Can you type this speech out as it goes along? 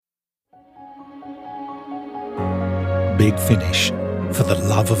big finish for the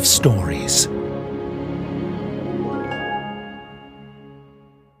love of stories.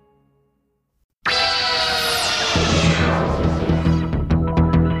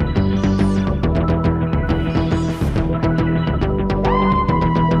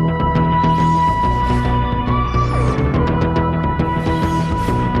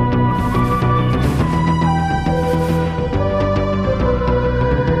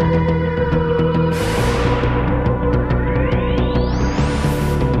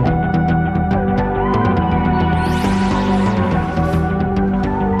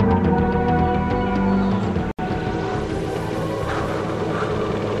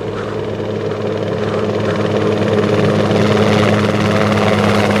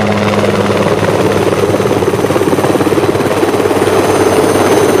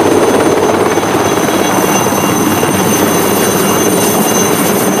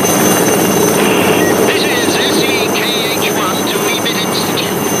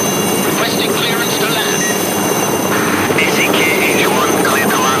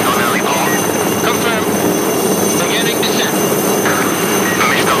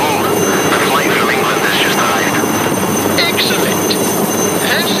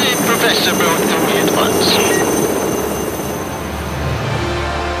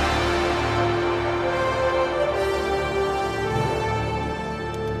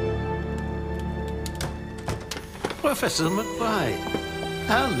 Professor McBride,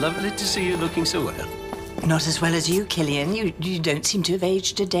 how lovely to see you looking so well. Not as well as you, Killian. You don't seem to have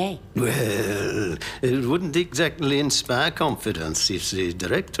aged a day. Well, it wouldn't exactly inspire confidence if the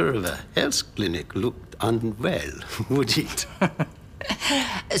director of a health clinic looked unwell, would it?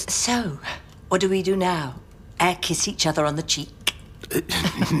 So, what do we do now? Kiss each other on the cheek?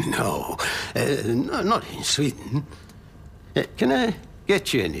 No, not in Sweden. Can I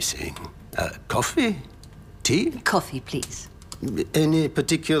get you anything? Coffee? Tea? Coffee, please. Any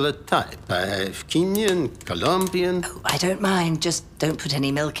particular type? Kenyan, Colombian? Oh, I don't mind. Just don't put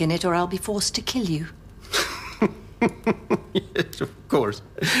any milk in it or I'll be forced to kill you. Yes, of course.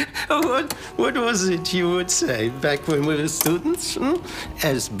 What was it you would say back when we were students?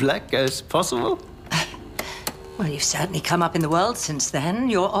 As black as possible? Well, you've certainly come up in the world since then.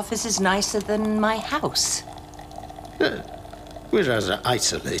 Your office is nicer than my house. We're rather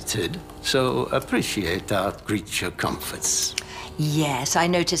isolated, so appreciate our creature comforts. Yes, I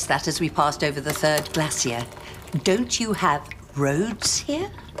noticed that as we passed over the third glacier. Don't you have roads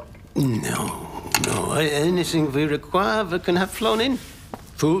here? No. Anything we require, we can have flown in.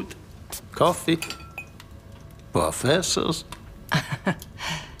 Food, coffee, professors.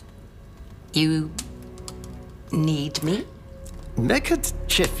 You need me? Back at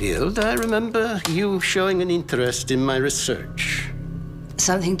Sheffield, I remember you showing an interest in my research.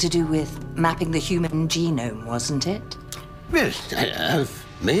 Something to do with mapping the human genome, wasn't it? Well, I've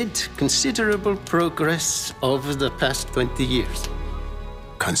made considerable progress over the past 20 years.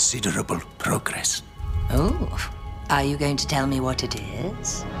 Considerable progress. Oh, are you going to tell me what it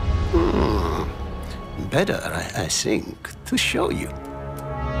is? Better, I think, to show you.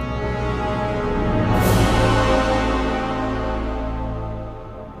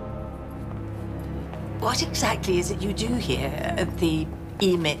 What exactly is it you do here at the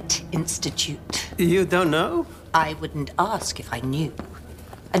EMIT Institute? You don't know? I wouldn't ask if I knew.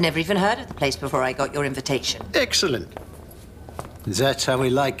 I'd never even heard of the place before I got your invitation. Excellent. That's how we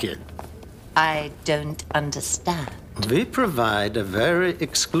like it. I don't understand. We provide a very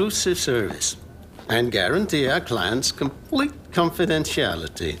exclusive service and guarantee our clients complete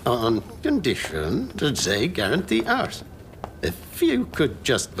confidentiality on condition that they guarantee ours. If you could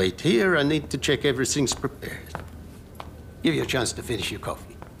just wait here, I need to check everything's prepared. Give you a chance to finish your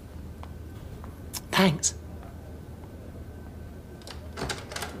coffee. Thanks.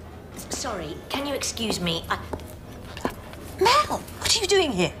 Sorry, can you excuse me? Mel, what are you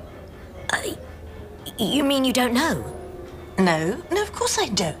doing here? You mean you don't know? No, of course I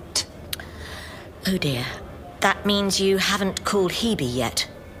don't. Oh dear. That means you haven't called Hebe yet.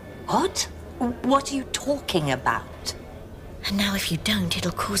 What? What are you talking about? And now if you don't,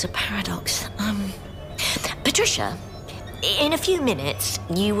 it'll cause a paradox. Patricia, in a few minutes,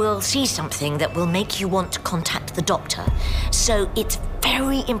 you will see something that will make you want to contact the doctor. So it's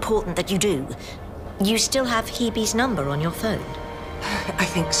very important that you do. You still have Hebe's number on your phone? I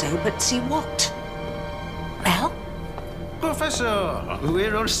think so, but see what? Mel? Professor,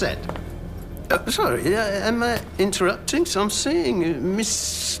 we're all set. Sorry, am I interrupting something?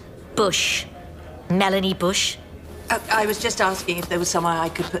 Miss... Bush. Melanie Bush. I was just asking if there was somewhere I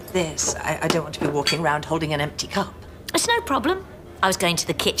could put this. I don't want to be walking around holding an empty cup. It's no problem. I was going to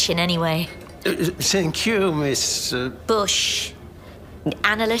the kitchen anyway. Thank you, Miss... Bush.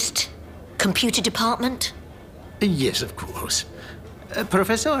 Analyst. Computer department. Yes, of course.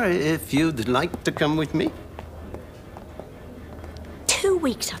 Professor, if you'd like to come with me? 2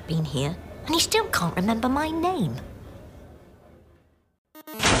 weeks I've been here, and he still can't remember my name.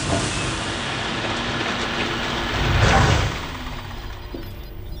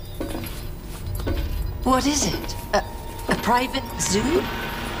 What is it? A private zoo?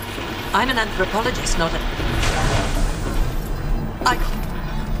 I'm an anthropologist, not a... I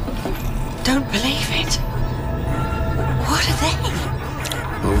don't believe it. What are they?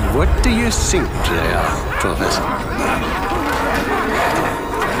 What do you think they are, Professor?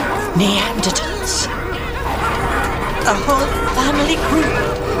 Neanderthals. A whole family group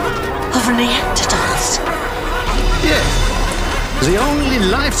of Neanderthals. Yes. The only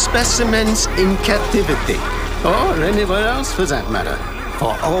life specimens in captivity, or anywhere else for that matter,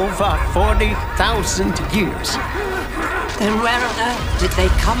 for over 40,000 years. Then where on earth did they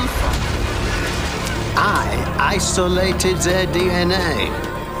come from? I isolated their DNA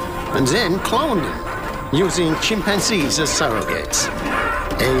and then cloned them using chimpanzees as surrogates.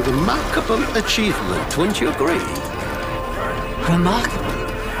 A remarkable achievement, wouldn't you agree? Remarkable.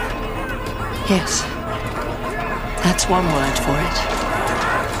 Yes. That's one word for it.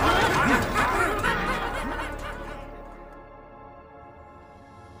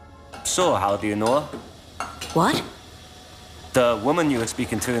 So, how do you know her? What? The woman you were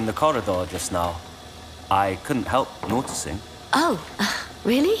speaking to in the corridor just now. I couldn't help noticing. Oh,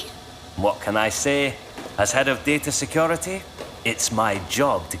 really? What can I say? As head of data security, it's my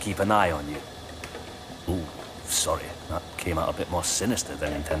job to keep an eye on you. Ooh, sorry. That came out a bit more sinister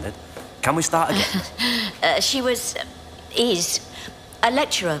than intended. Can we start again? She is a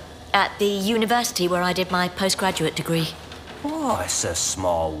lecturer at the university where I did my postgraduate degree. Oh, it's a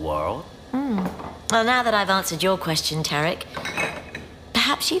small world. Well, now that I've answered your question, Tarek,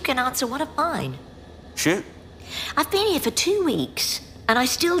 perhaps you can answer one of mine. Shoot. I've been here for 2 weeks, and I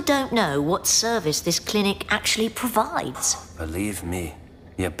still don't know what service this clinic actually provides. Believe me,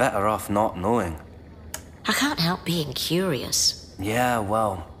 you're better off not knowing. I can't help being curious. Yeah,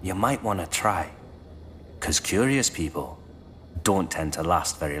 well, you might want to try. 'Cause curious people don't tend to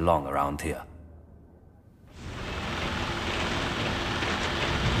last very long around here.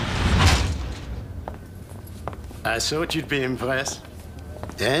 I thought you'd be impressed.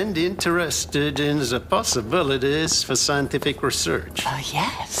 And interested in the possibilities for scientific research. Oh,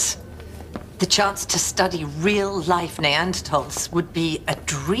 yes. The chance to study real-life Neanderthals would be a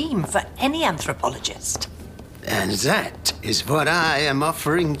dream for any anthropologist. And that is what I am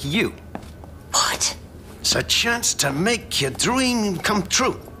offering you. What? It's a chance to make your dream come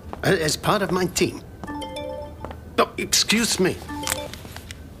true as part of my team. Oh, excuse me.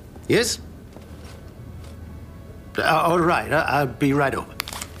 Yes? All right, I'll be right over.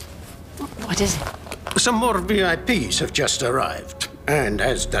 What is it? Some more VIPs have just arrived. And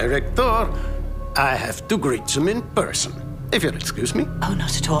as director, I have to greet them in person. If you'll excuse me. Oh,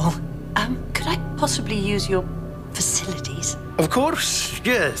 not at all. Could I possibly use your facilities? Of course,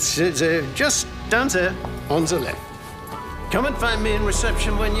 yes. It's just down there on the left. Come and find me in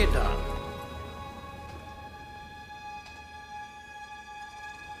reception when you're done.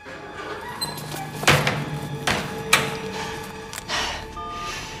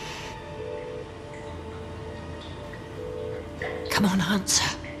 Come on, answer.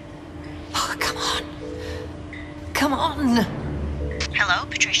 Oh, come on. Come on. Hello,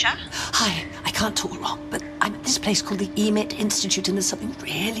 Patricia? Hi, I can't talk long, but I'm at this place called the EMIT Institute and there's something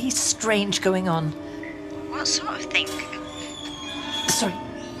really strange going on. What sort of thing?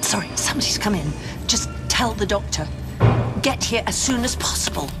 Sorry, somebody's come in. Just tell the doctor. Get here as soon as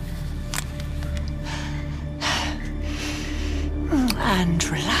possible. And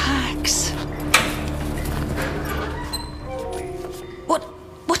relax.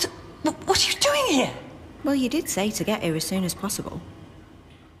 What are you doing here? Well, you did say to get here as soon as possible.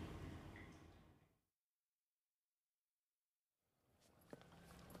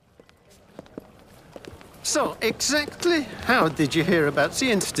 So, exactly how did you hear about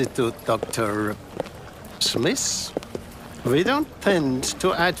the Institute, Dr. Smith? We don't tend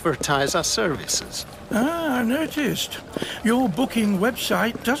to advertise our services. Ah, I noticed. Your booking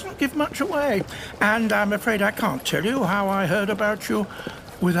website doesn't give much away. And I'm afraid I can't tell you how I heard about you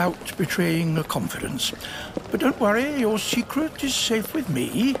without betraying a confidence. But don't worry, your secret is safe with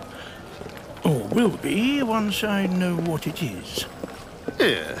me. Or will be once I know what it is.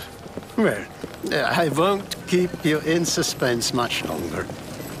 Yeah. Well, I won't keep you in suspense much longer.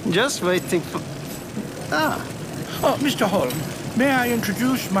 Just waiting for... Oh, Mr. Holm, may I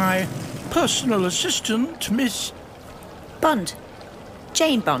introduce my personal assistant, Miss... Bond.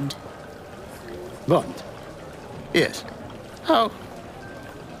 Jane Bond. Bond? Yes. How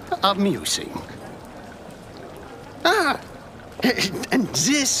amusing. Ah! And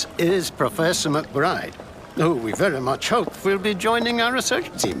this is Professor McBride, who we very much hope will be joining our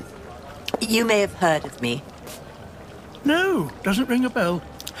research team. You may have heard of me. No, doesn't ring a bell.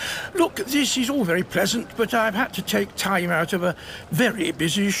 Look, this is all very pleasant, but I've had to take time out of a very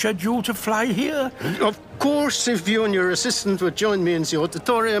busy schedule to fly here. Of course, if you and your assistant would join me in the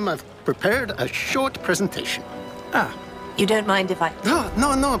auditorium, I've prepared a short presentation. Ah, You don't mind if I...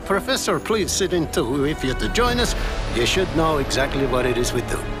 No, Professor, please sit in too. If you're to join us, you should know exactly what it is we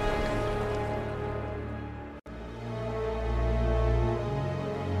do.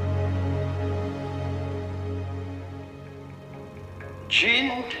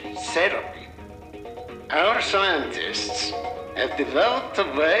 Gene therapy. Our scientists have developed a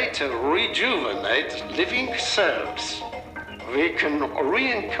way to rejuvenate living cells. We can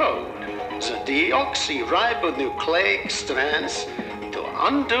re-encode the deoxyribonucleic strands to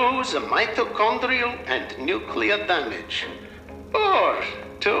undo the mitochondrial and nuclear damage. Or,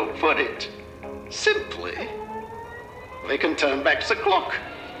 to put it simply, we can turn back the clock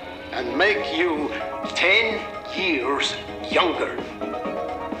and make you 10 years younger.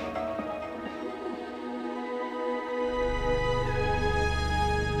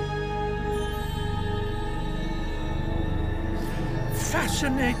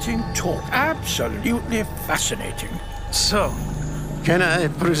 fascinating talk. Absolutely fascinating. So, can I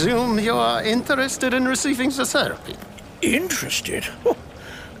presume you are interested in receiving the therapy? Interested? Oh,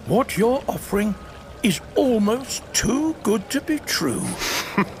 what you're offering is almost too good to be true.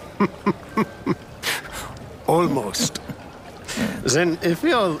 Almost. Then, if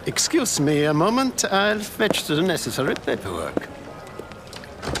you'll excuse me a moment, I'll fetch the necessary paperwork.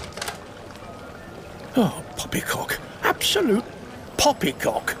 Oh, poppycock. Absolute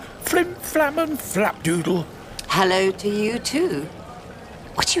poppycock. Flim, flam and flapdoodle. Hello to you, too.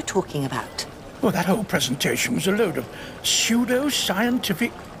 What are you talking about? Well, that whole presentation was a load of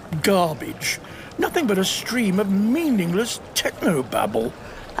pseudo-scientific garbage. Nothing but a stream of meaningless technobabble.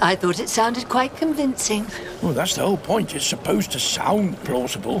 I thought it sounded quite convincing. Well, that's the whole point. It's supposed to sound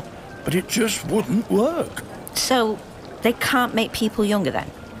plausible, but it just wouldn't work. So, they can't make people younger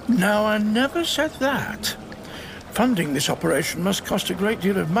then? Now, I never said that. Funding this operation must cost a great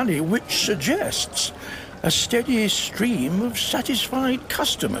deal of money, which suggests a steady stream of satisfied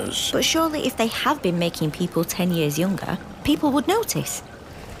customers. But surely if they have been making people 10 years younger, people would notice.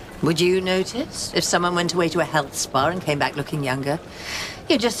 Would you notice if someone went away to a health spa and came back looking younger?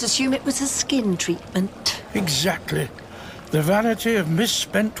 You'd just assume it was a skin treatment. Exactly. The vanity of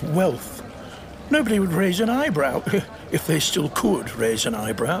misspent wealth. Nobody would raise an eyebrow, if they still could raise an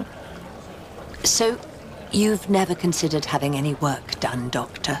eyebrow. So, you've never considered having any work done,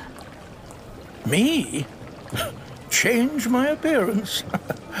 Doctor? Me? Change my appearance?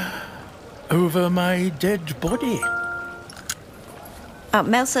 Over my dead body?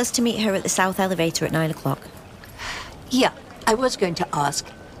 Mel says to meet her at the south elevator at 9 o'clock. Yeah, I was going to ask,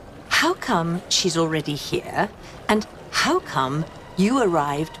 how come she's already here? And how come you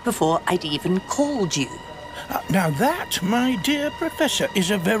arrived before I'd even called you? Now that, my dear Professor,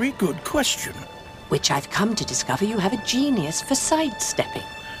 is a very good question. Which I've come to discover you have a genius for sidestepping.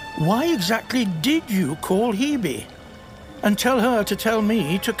 Why exactly did you call Hebe? And tell her to tell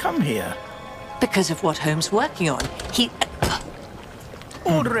me to come here? Because of what Holmes' working on.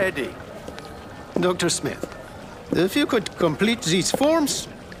 Already. Dr. Smith, if you could complete these forms,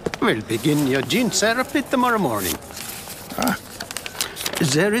 we'll begin your gene therapy tomorrow morning.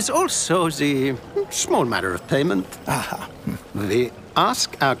 There is also the small matter of payment. We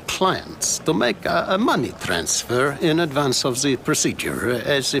ask our clients to make a money transfer in advance of the procedure,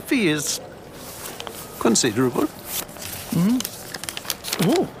 as the fee is considerable.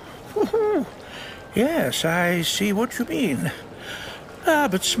 Oh. Yes, I see what you mean.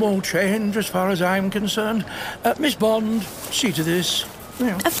 But small change as far as I'm concerned. Miss Bond, see to this.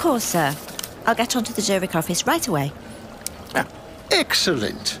 Yeah. Of course, sir. I'll get onto the Zurich office right away.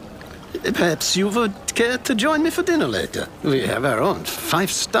 Excellent. Perhaps you would care to join me for dinner later. We have our own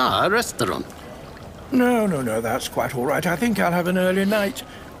 5-star restaurant. No, that's quite all right. I think I'll have an early night.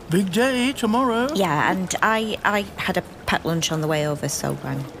 Big day tomorrow. Yeah, and I had a packed lunch on the way over, so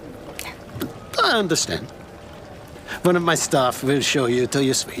I understand. One of my staff will show you to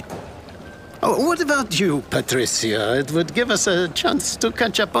your suite. Oh, what about you, Patricia? It would give us a chance to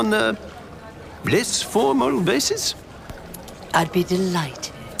catch up on a less formal basis. I'd be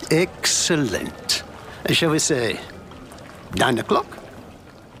delighted. Excellent. Shall we say, 9 o'clock?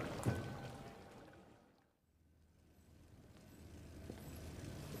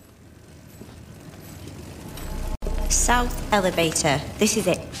 South elevator. This is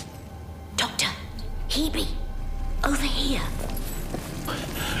it. Dr. Hebe, over here.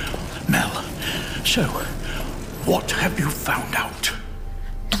 Mel, so, what have you found out?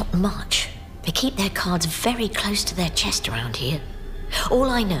 Not much. They keep their cards very close to their chest around here. All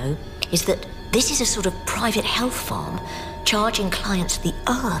I know is that this is a sort of private health farm, charging clients the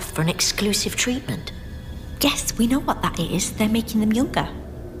earth for an exclusive treatment. Yes, we know what that is. They're making them younger.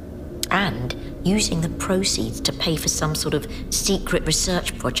 And using the proceeds to pay for some sort of secret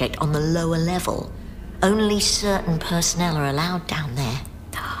research project on the lower level. Only certain personnel are allowed down there.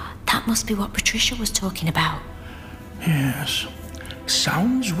 That must be what Patricia was talking about. Yes.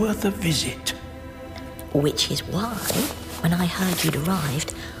 Sounds worth a visit. Which is why, when I heard you'd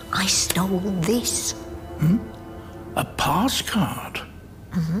arrived, I stole this. A pass card?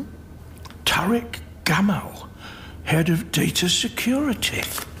 Tarek Gamal, head of data security.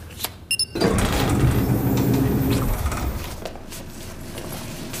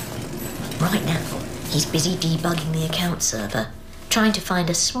 Right now, he's busy debugging the account server, trying to find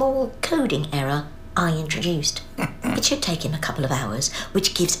a small coding error I introduced. It should take him a couple of hours,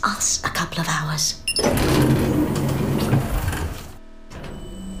 which gives us a couple of hours.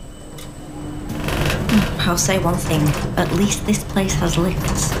 I'll say one thing. At least this place has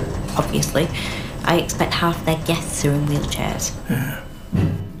lifts. Obviously. I expect half their guests are in wheelchairs.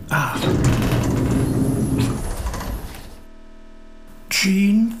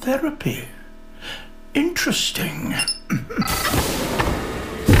 Gene therapy. Interesting.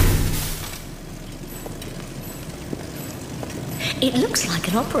 It looks like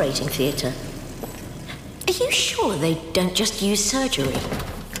an operating theatre. Are you sure they don't just use surgery?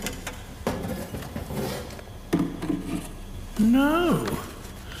 No.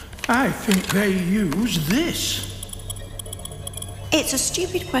 I think they use this. It's a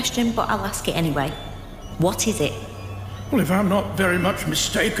stupid question, but I'll ask it anyway. What is it? Well, if I'm not very much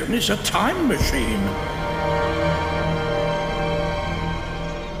mistaken, it's a time machine.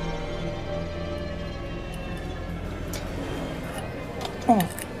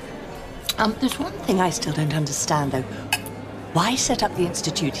 There's one thing I still don't understand, though. Why set up the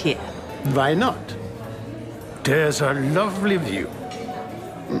institute here? Why not? There's a lovely view.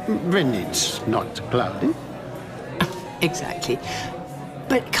 When it's not cloudy. Exactly.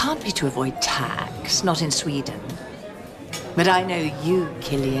 But it can't be to avoid tax, not in Sweden. But I know you,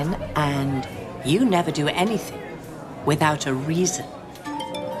 Killian, and you never do anything without a reason.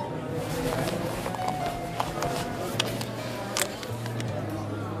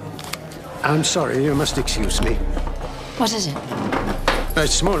 I'm sorry, you must excuse me. What is it? A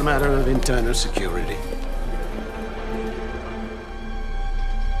small matter of internal security.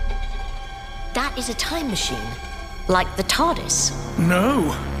 That is a time machine, like the TARDIS.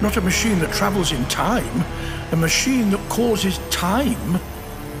 No, not a machine that travels in time. A machine that causes time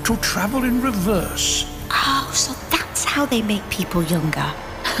to travel in reverse. Oh, so that's how they make people younger.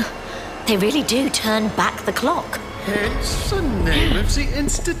 They really do turn back the clock. Hence the name of the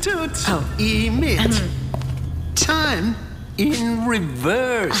institute. Emit. Time in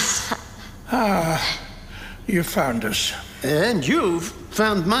reverse. You found us. And you've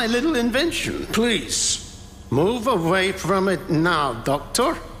found my little invention. Please, move away from it now,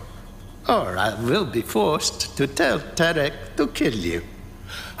 Doctor. Or I will be forced to tell Tarek to kill you.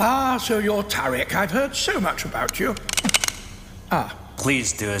 So you're Tarek. I've heard so much about you.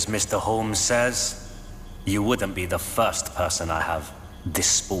 Please do as Mr. Holmes says. You wouldn't be the first person I have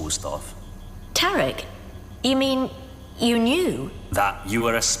disposed of. Tarek, you mean you knew? That you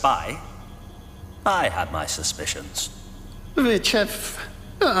were a spy? I had my suspicions. Which have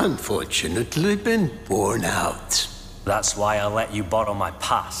unfortunately been borne out. That's why I let you borrow my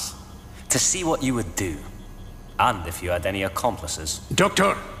pass. To see what you would do. And if you had any accomplices.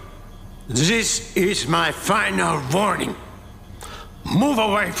 Doctor, this is my final warning. Move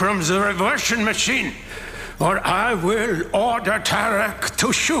away from the reversion machine, or I will order Tarek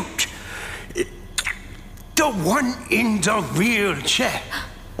to shoot. The one in the wheelchair.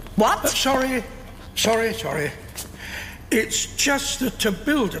 What? Sorry. It's just that to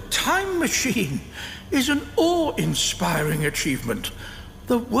build a time machine is an awe-inspiring achievement.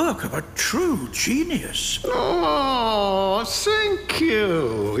 The work of a true genius. Oh, thank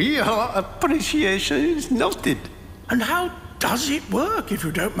you. Your appreciation is noted. And how does it work, if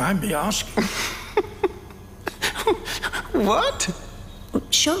you don't mind me asking? What?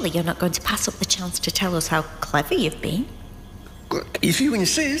 Surely you're not going to pass up the chance to tell us how clever you've been. If you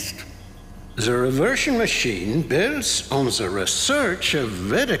insist. The reversion machine builds on the research of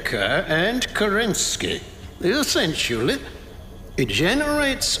Whittaker and Kerensky. Essentially, it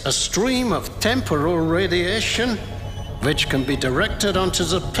generates a stream of temporal radiation which can be directed onto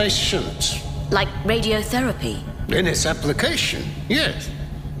the patient. Like radiotherapy? In its application, yes.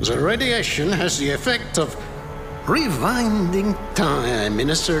 The radiation has the effect of rewinding time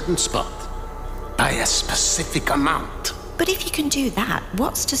in a certain spot by a specific amount. But if you can do that,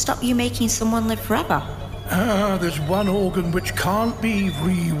 what's to stop you making someone live forever? There's one organ which can't be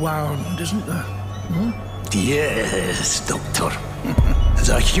rewound, isn't there? Yes, Doctor.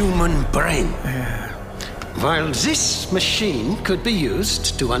 The human brain. While this machine could be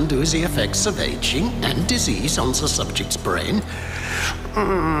used to undo the effects of aging and disease on the subject's brain,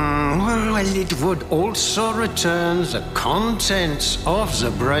 well, it would also return the contents of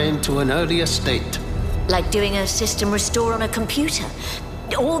the brain to an earlier state. Like doing a system restore on a computer.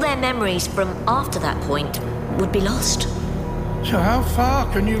 All their memories from after that point would be lost. So how far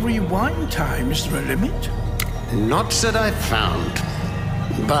can you rewind time? Is there a limit? Not that I've found,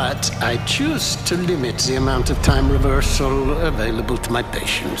 but I choose to limit the amount of time reversal available to my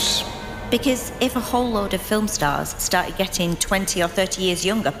patients. Because if a whole load of film stars started getting 20 or 30 years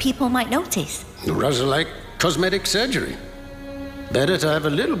younger, people might notice. Rather like cosmetic surgery. Better to have a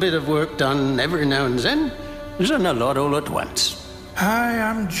little bit of work done every now and then than a lot all at once. I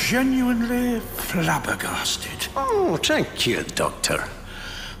am genuinely flabbergasted. Oh, thank you, Doctor.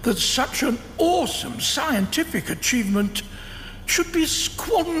 That such an awesome scientific achievement should be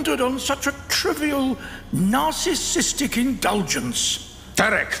squandered on such a trivial, narcissistic indulgence.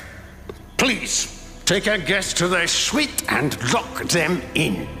 Tarek, please, take our guests to their suite and lock them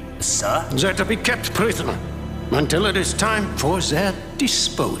in. Sir? They're to be kept prisoner until it is time for their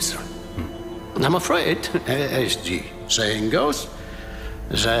disposal. I'm afraid, as the saying goes,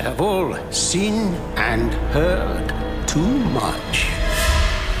 they have all seen and heard too much.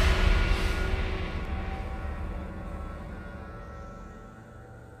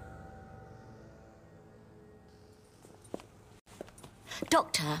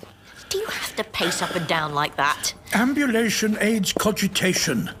 Doctor, do you have to pace up and down like that? Ambulation aids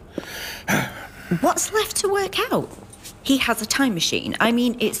cogitation. What's left to work out? He has a time machine. I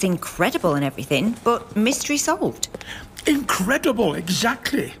mean, it's incredible and everything, but mystery solved. Incredible,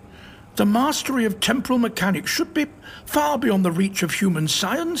 exactly. The mastery of temporal mechanics should be far beyond the reach of human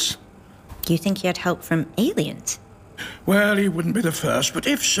science. You think he had help from aliens? Well, he wouldn't be the first, but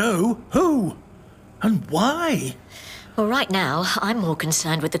if so, who? And why? Well, right now, I'm more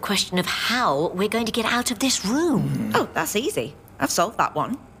concerned with the question of how we're going to get out of this room. Oh, that's easy. I've solved that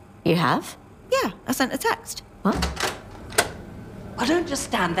one. You have? Yeah, I sent a text. What? Oh, don't just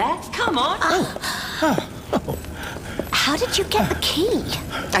stand there. Come on. How did you get the key?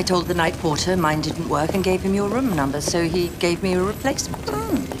 I told the night porter mine didn't work and gave him your room number, so he gave me a replacement.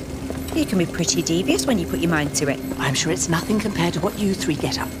 You can be pretty devious when you put your mind to it. I'm sure it's nothing compared to what you three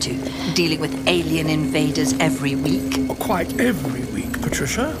get up to, dealing with alien invaders every week. Quite every week,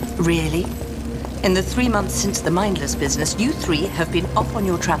 Patricia. Really? In the 3 months since the mindless business, you three have been off on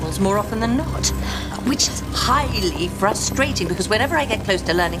your travels more often than not, which is highly frustrating because whenever I get close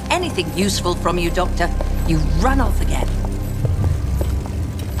to learning anything useful from you, Doctor, you run off again.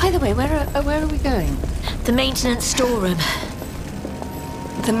 By the way, where are we going? The maintenance storeroom.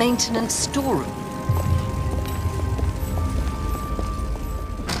 The maintenance storeroom?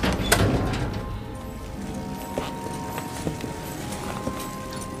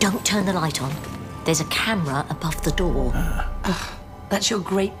 Don't turn the light on. There's a camera above the door. That's your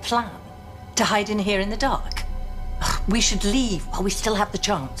great plan? To hide in here in the dark? We should leave while we still have the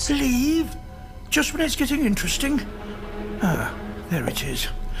chance. Leave? Just when it's getting interesting? There it is.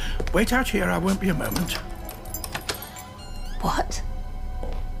 Wait out here, I won't be a moment. What?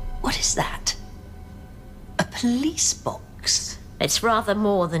 What is that? A police box? It's rather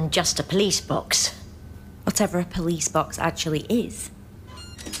more than just a police box. Whatever a police box actually is.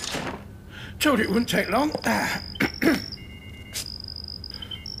 Told you it wouldn't take long.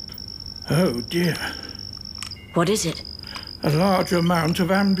 Oh dear. What is it? A large amount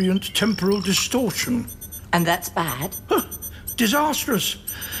of ambient temporal distortion. And that's bad? Disastrous.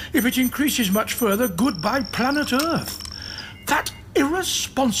 If it increases much further, goodbye planet Earth. That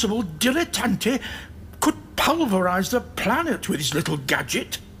irresponsible dilettante could pulverize the planet with his little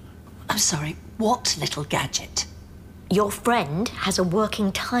gadget. I'm sorry, what little gadget? Your friend has a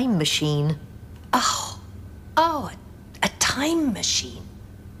working time machine. Oh, a time machine.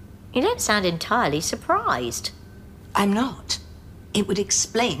 You don't sound entirely surprised. I'm not. It would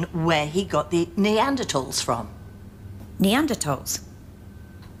explain where he got the Neanderthals from. Neanderthals?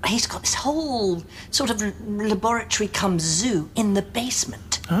 He's got this whole sort of laboratory cum zoo in the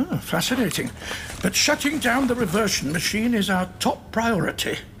basement. Ah, fascinating. But shutting down the reversion machine is our top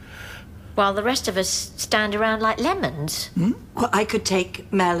priority. While the rest of us stand around like lemons. Well, I could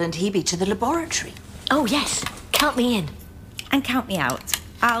take Mel and Hebe to the laboratory. Oh, yes. Count me in. And count me out.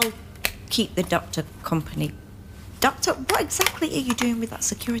 I'll keep the doctor company. Doctor, what exactly are you doing with that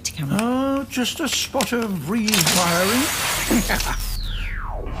security camera? Oh, just a spot of rewiring.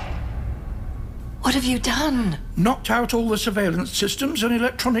 What have you done? Knocked out all the surveillance systems and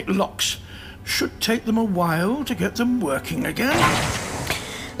electronic locks. Should take them a while to get them working again.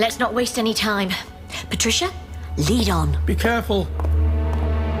 Let's not waste any time. Patricia, lead on. Be careful.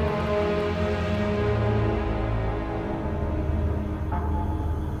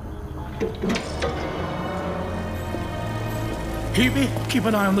 Hebe, keep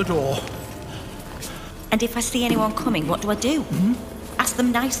an eye on the door. And if I see anyone coming, what do I do? Ask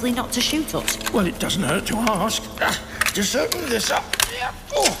them nicely not to shoot us. Well, it doesn't hurt to ask. Just open this up. Yeah.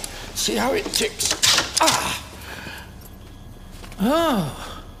 Oh, see how it ticks.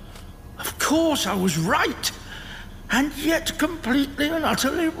 Oh, of course I was right. And yet completely and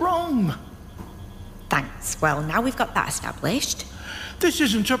utterly wrong. Thanks. Well, now we've got that established. This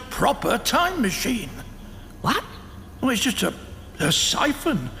isn't a proper time machine. What? Well, it's just a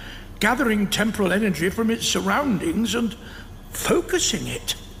siphon, gathering temporal energy from its surroundings and focusing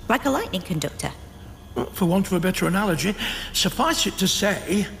it. Like a lightning conductor? Well, for want of a better analogy, suffice it to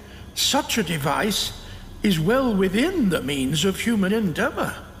say, such a device is well within the means of human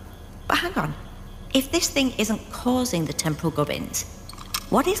endeavour. But hang on. If this thing isn't causing the temporal gubbins,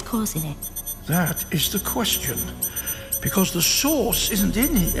 what is causing it? That is the question. Because the source isn't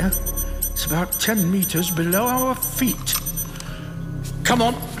in here. It's about 10 meters below our feet. Come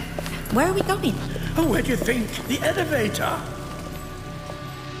on. Where are we going? Oh, where do you think? The elevator.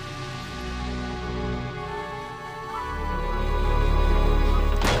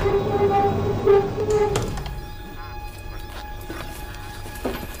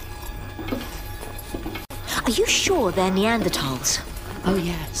 Are you sure they're Neanderthals? Oh,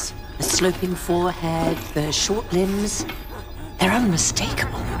 yes. The sloping forehead, the short limbs. They're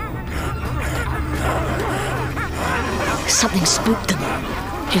unmistakable. Something spooked them.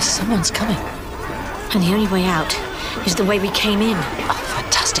 Yes, someone's coming. And the only way out is the way we came in. Oh,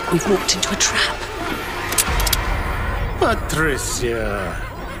 fantastic. We've walked into a trap. Patricia.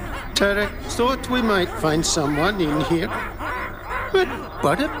 Tarek thought we might find someone in here. But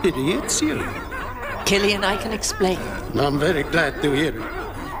what a pity it's you. Killian, I can explain. I'm very glad to hear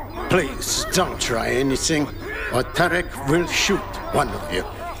it. Please, don't try anything, or Tarek will shoot one of you.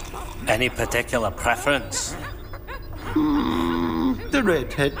 Any particular preference? The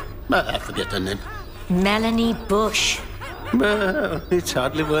redhead. I forget her name. Melanie Bush. Well, it's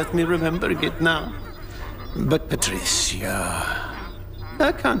hardly worth me remembering it now. But Patricia,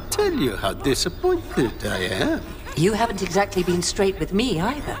 I can't tell you how disappointed I am. You haven't exactly been straight with me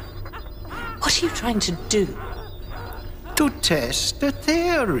either. What are you trying to do? To test a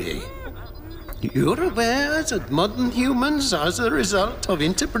theory. You're aware that modern humans are the result of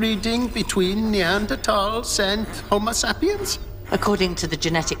interbreeding between Neanderthals and Homo sapiens? According to the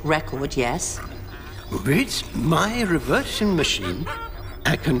genetic record, yes. With my reversion machine,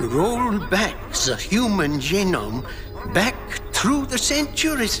 I can roll back the human genome back through the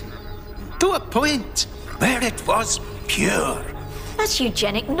centuries to a point where it was pure. That's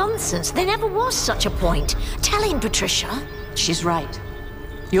eugenic nonsense. There never was such a point. Tell him, Patricia. She's right.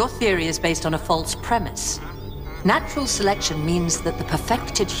 Your theory is based on a false premise. Natural selection means that the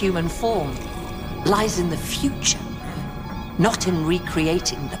perfected human form lies in the future, not in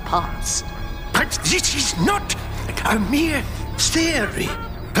recreating the past. But this is not a mere theory.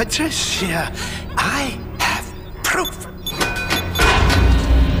 Patricia, I have proof.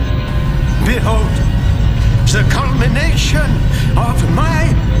 Behold, the culmination of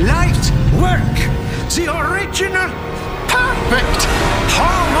my life's work. The original, perfect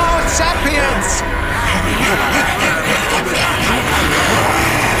Homo sapiens.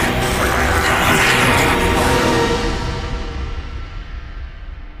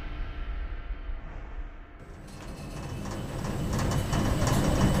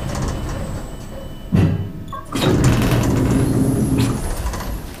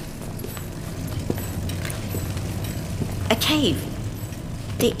 A cave.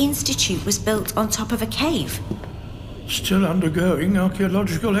 The Institute was built on top of a cave. Still undergoing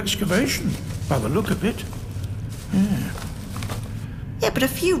archaeological excavation, by the look of it. Yeah, but a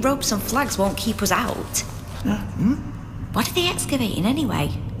few ropes and flags won't keep us out. What are they excavating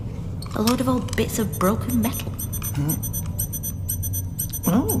anyway? A load of old bits of broken metal.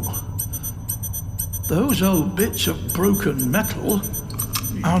 Oh. Those old bits of broken metal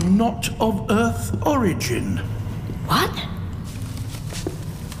are not of Earth origin. What?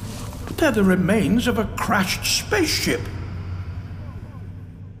 They're the remains of a crashed spaceship.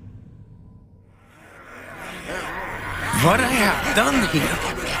 What I have done here,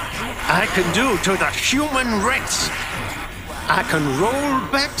 I can do to the human race. I can roll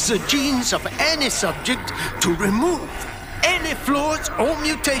back the genes of any subject to remove any flaws or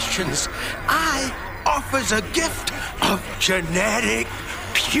mutations. I offer the gift of genetic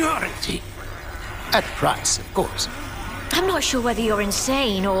purity. At price, of course. I'm not sure whether you're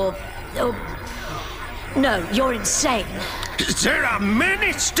insane or... No, you're insane. There are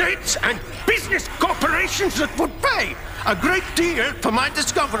many states and business corporations that would pay a great deal for my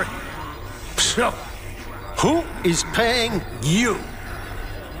discovery. So, who is paying you?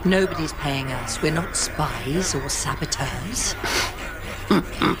 Nobody's paying us. We're not spies or saboteurs.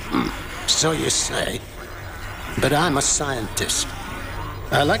 So you say. But I'm a scientist.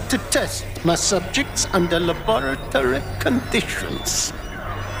 I like to test my subjects under laboratory conditions.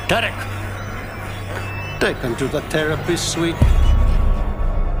 Derek, take him to the therapy suite.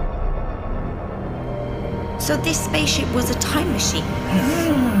 So this spaceship was a time machine?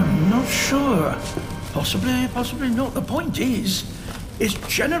 Not sure. Possibly not. The point is, it's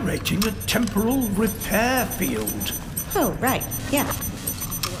generating a temporal repair field. Oh, right, yeah.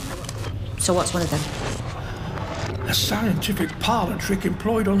 So what's one of them? A scientific parlor trick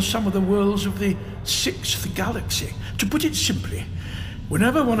employed on some of the worlds of the 6th galaxy. To put it simply,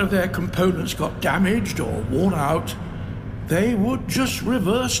 whenever one of their components got damaged or worn out, they would just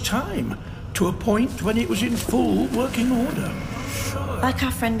reverse time to a point when it was in full working order. Like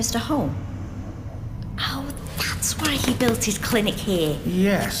our friend Mr. Holm? Oh, that's why he built his clinic here.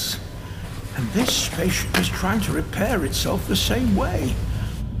 Yes. And this spaceship is trying to repair itself the same way.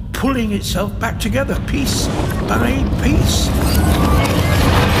 Pulling itself back together, piece by piece.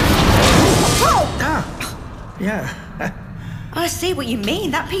 Whoa! Ah, yeah. I see what you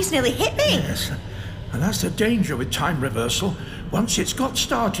mean. That piece nearly hit me. Yes. And that's the danger with time reversal. Once it's got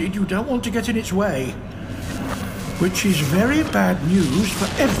started, you don't want to get in its way. Which is very bad news for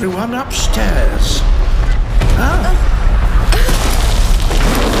everyone upstairs.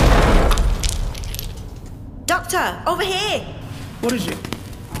 Doctor, over here! What is it?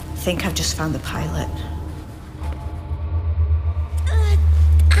 I think I've just found the pilot.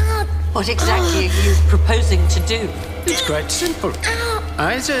 What exactly are you proposing to do? It's quite simple.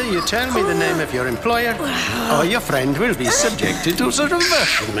 Either you tell me the name of your employer, or your friend will be subjected to the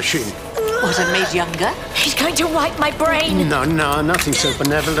reversal machine. Was I made younger? He's going to wipe my brain. No, nothing so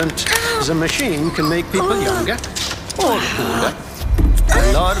benevolent. The machine can make people younger, or older.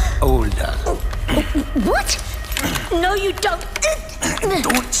 A lot older. What? No, you don't.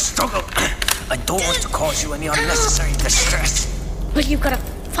 Don't struggle. I don't want to cause you any unnecessary distress. But you've got a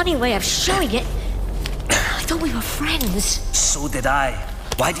funny way of showing it. I thought we were friends. So did I.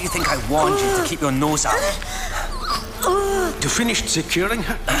 Why do you think I warned you to keep your nose out? You finished securing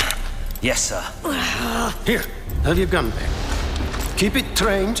her? Yes, sir. Here, have your gun back. Keep it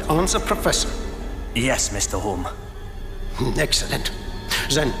trained on the professor. Yes, Mr. Holm. Excellent.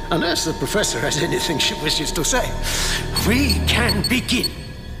 Then, unless the professor has anything she wishes to say, we can begin.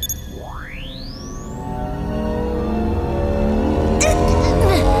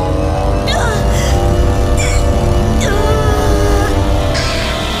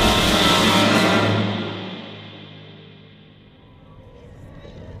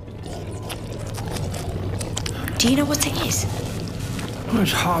 Do you know what it is? Well,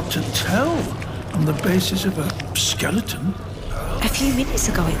 it's hard to tell on the basis of a skeleton. A few minutes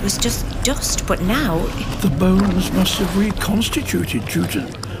ago it was just dust, but now... The bones must have reconstituted due to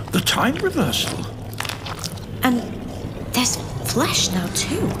the time reversal. And there's flesh now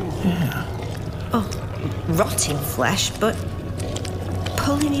too. Yeah. Oh, rotting flesh, but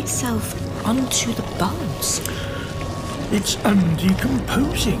pulling itself onto the bones. It's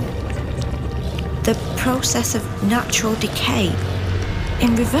undecomposing. The process of natural decay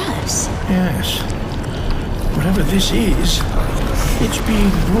in reverse. Yes. Whatever this is, it's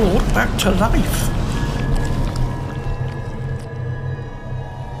being brought back to life.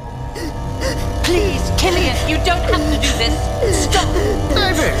 Please, Killian, you don't have to do this. Stop.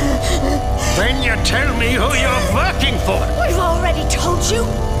 David, then you tell me who you're working for. We've already told you.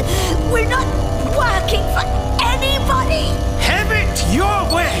 We're not working for anybody. Have it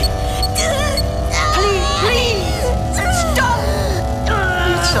your way. Please, stop.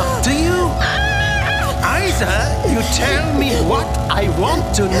 It's up to you. Either Either you tell me what I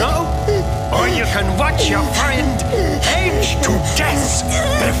want to know, or you can watch your friend age to death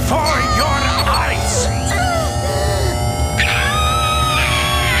before your eyes.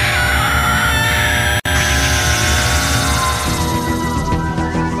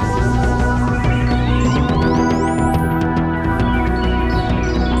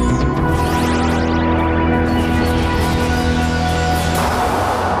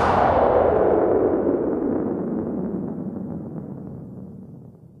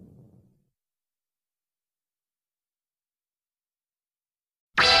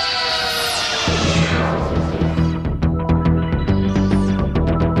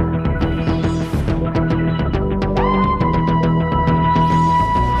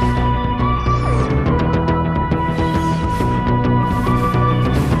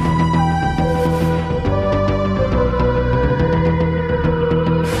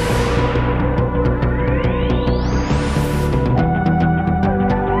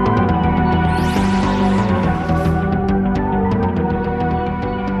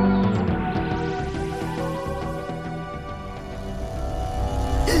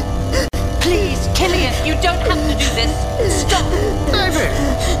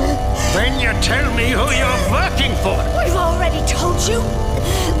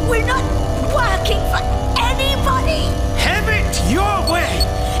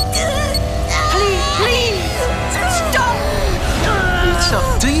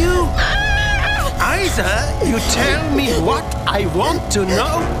 To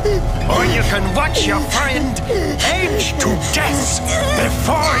know, or you can watch your friend age to death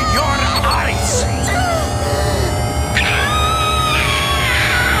before your eyes.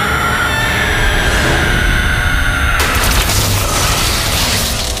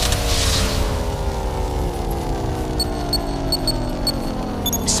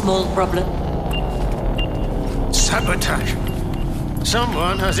 Small problem. Sabotage.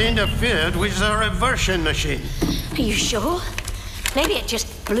 Someone has interfered with the reversion machine. Are you sure? Maybe it just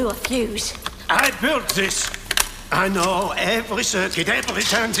blew a fuse. I built this. I know every circuit, every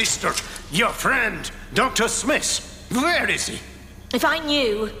transistor. Your friend, Dr. Smith, where is he? If I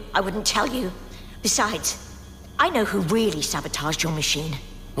knew, I wouldn't tell you. Besides, I know who really sabotaged your machine.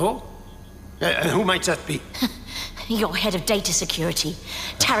 Oh? Who might that be? Your head of data security,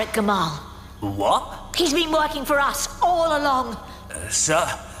 Tarek Gamal. What? He's been working for us all along. Sir,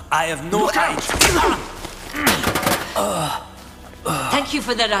 I have no idea. Thank you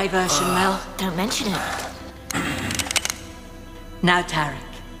for the diversion, Mel. Don't mention it. Now, Tarek.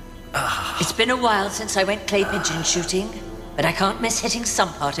 It's been a while since I went clay pigeon shooting, but I can't miss hitting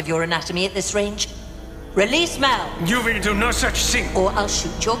some part of your anatomy at this range. Release Mel! You will do no such thing. Or I'll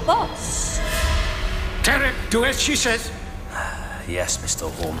shoot your boss. Tarek, do as she says. Yes, Mr.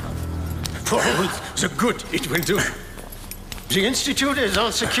 Holm. For the good it will do. The Institute is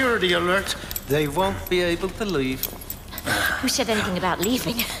on security alert. They won't be able to leave. Who said anything about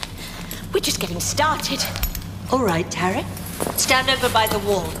leaving? We're just getting started. All right, Tarek. Stand over by the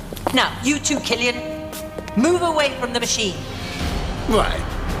wall. Now, you two, Killian, move away from the machine. Why?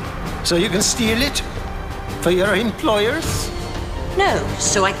 So you can steal it? For your employers? No,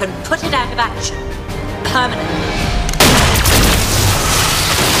 so I can put it out of action. Permanently.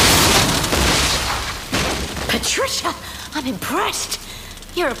 Patricia, I'm impressed.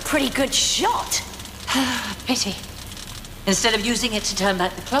 You're a pretty good shot. Pity. Instead of using it to turn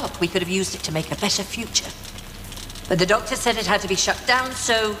back the clock, we could have used it to make a better future. But the doctor said it had to be shut down,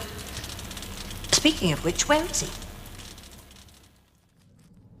 so... Speaking of which, where is he?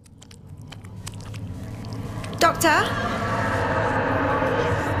 Doctor?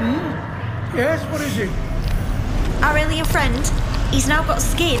 Yes, what is it? Our alien friend, he's now got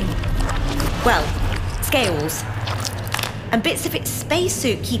skin. Well, scales. And bits of its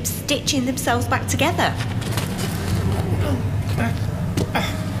spacesuit keep stitching themselves back together.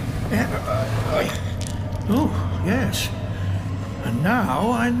 Oh, yes. And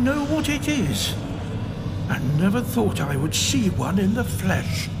now I know what it is. I never thought I would see one in the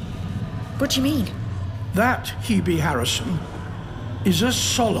flesh. What do you mean? That, Hebe Harrison, is a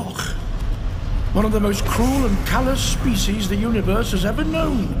Soloch. One of the most cruel and callous species the universe has ever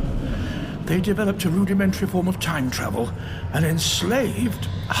known. They developed a rudimentary form of time travel and enslaved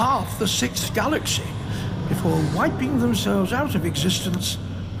half the 6th galaxy before wiping themselves out of existence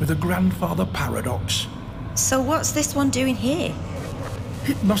with the grandfather paradox. So what's this one doing here?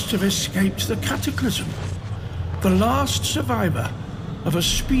 It must have escaped the cataclysm. The last survivor of a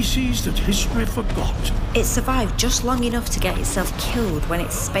species that history forgot. It survived just long enough to get itself killed when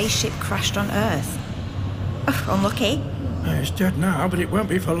its spaceship crashed on Earth. Oh, unlucky. It's dead now, but it won't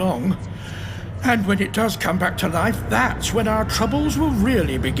be for long. And when it does come back to life, that's when our troubles will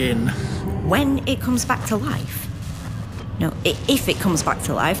really begin. When it comes back to life? No, if it comes back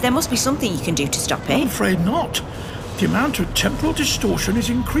to life, there must be something you can do to stop I'm it. afraid not. The amount of temporal distortion is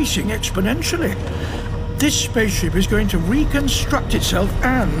increasing exponentially. This spaceship is going to reconstruct itself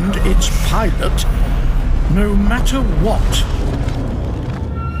and its pilot, no matter what.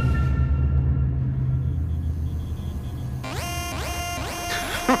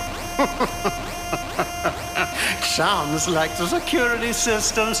 Sounds like the security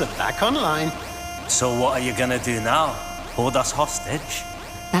systems are back online. So what are you gonna do now? Hold us hostage?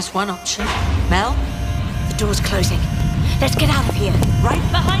 That's one option. Mel? The door's closing. Let's get out of here. Right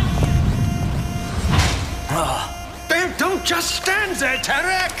behind you. They don't just stand there,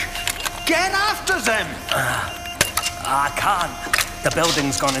 Tarek! Get after them! I can't. The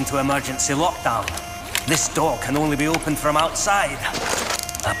building's gone into emergency lockdown. This door can only be opened from outside.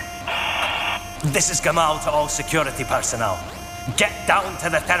 This is Gamal to all security personnel. Get down to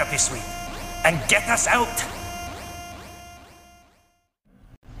the therapy suite and get us out.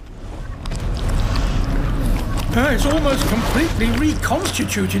 It's almost completely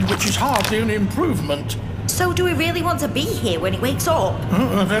reconstituted, which is hardly an improvement. So do we really want to be here when it wakes up?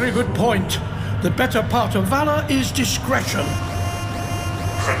 A very good point. The better part of valor is discretion.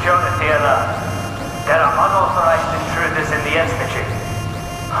 Security alert. There are unauthorized intruders in the institute.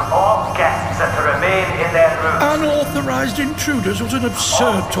 All guests are to remain in their rooms. Unauthorized intruders was an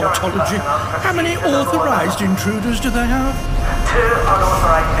absurd tautology. How many authorized intruders do they have? 2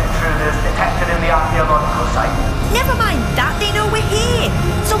 unauthorized intruders detected in the archaeological site. Never mind that, they know we're here.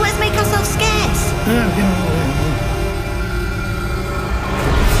 So let's make ourselves scarce.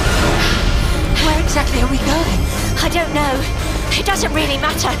 Where exactly are we going? I don't know. It doesn't really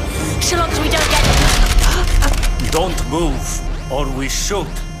matter, so long as we don't get... Don't move, or we shoot.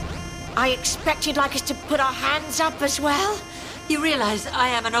 I expect you'd like us to put our hands up as well? You realize I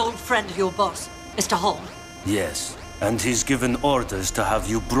am an old friend of your boss, Mr. Holm. Yes, and he's given orders to have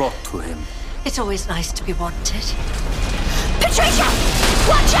you brought to him. It's always nice to be wanted. Patricia!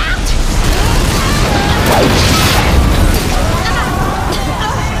 Watch out!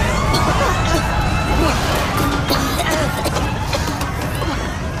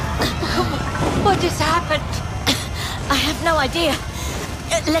 What has happened? I have no idea.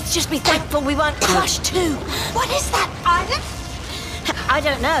 Let's just be thankful we weren't crushed too. What is that, Island? I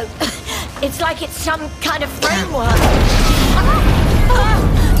don't know. It's like it's some kind of framework.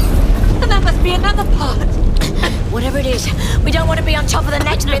 And that must be another part. Whatever it is, we don't want to be on top of the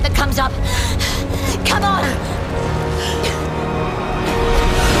next bit that comes up. Come on!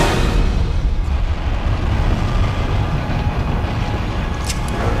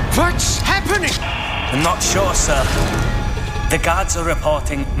 What's happening? I'm not sure, sir. The guards are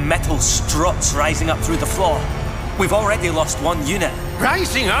reporting metal struts rising up through the floor. We've already lost 1 unit.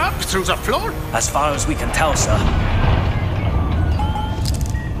 Rising up through the floor? As far as we can tell, sir.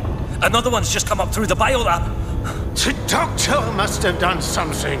 Another one's just come up through the biolab. The doctor must have done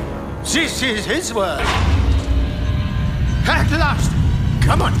something. This is his word. At last!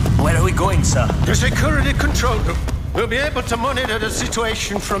 Come on! Where are we going, sir? The security control room. We'll be able to monitor the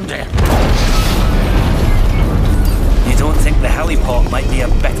situation from there. You don't think the heliport might be a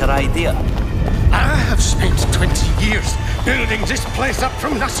better idea? I have spent 20 years building this place up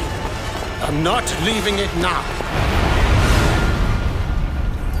from nothing. I'm not leaving it now.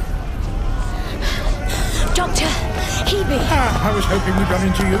 Dr. Hebe! I was hoping we'd run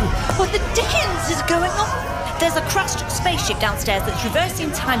into you. What the dickens is going on? There's a crushed spaceship downstairs that's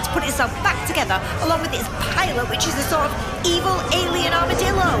reversing time to put itself back together, along with its pilot, which is a sort of evil alien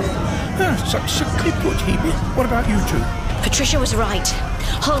armadillo. Succinctly put, Hebe. What about you two? Patricia was right.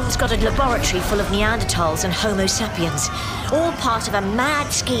 Holmes got a laboratory full of Neanderthals and Homo sapiens, all part of a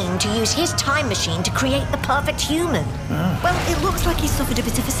mad scheme to use his time machine to create the perfect human. Well, it looks like he's suffered a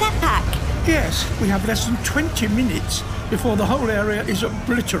bit of a setback. Yes, we have less than 20 minutes before the whole area is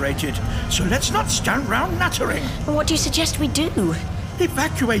obliterated. So let's not stand round nattering. What do you suggest we do?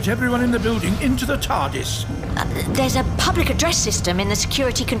 Evacuate everyone in the building into the TARDIS. There's a public address system in the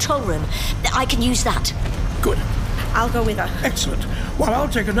security control room. I can use that. Good. I'll go with her. Excellent. Well, I'll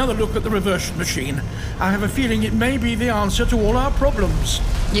take another look at the reversion machine. I have a feeling it may be the answer to all our problems.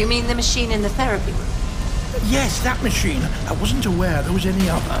 You mean the machine in the therapy room? Yes, that machine. I wasn't aware there was any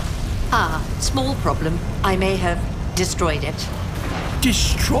other. Ah, small problem. I may have destroyed it.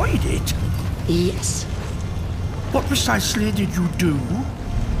 Destroyed it? Yes. What precisely did you do?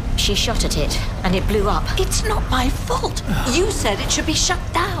 She shot at it, and it blew up. It's not my fault. You said it should be shut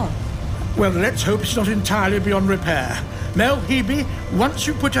down. Well, let's hope it's not entirely beyond repair. Mel, Hebe, once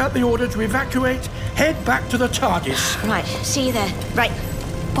you put out the order to evacuate, head back to the TARDIS. Right, see you there. Right.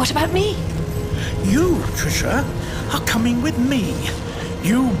 What about me? You, Tricia, are coming with me.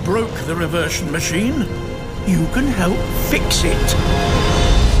 You broke the reversion machine. You can help fix it.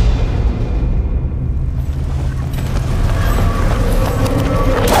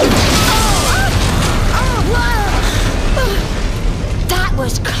 That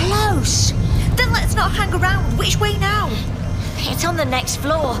was close. Then let's not hang around. Which way now? It's on the next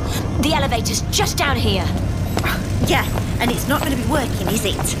floor. The elevator's just down here. Yeah, and it's not going to be working, is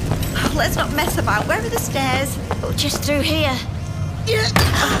it? Oh, let's not mess about. Where are the stairs? Oh, just through here.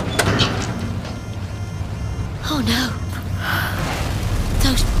 Oh no.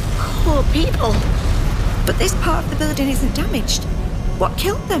 Those poor people. But this part of the building isn't damaged. What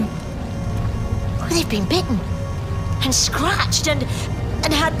killed them? Well, they've been bitten and scratched and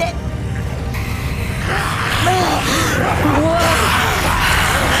had their...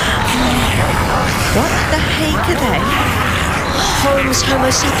 What the heck are they? Holmes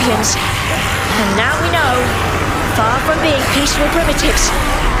Homo sapiens. And now we know, far from being peaceful primitives,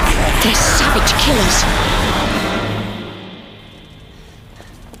 they're savage killers.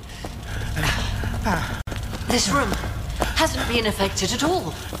 This room hasn't been affected at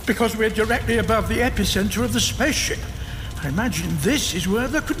all. Because we're directly above the epicenter of the spaceship. I imagine this is where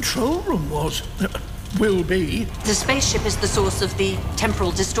the control room was. Will be. The spaceship is the source of the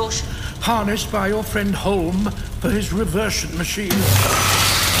temporal distortion. Harnessed by your friend Holm for his reversion machine.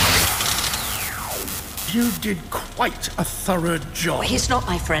 You did quite a thorough job. He's not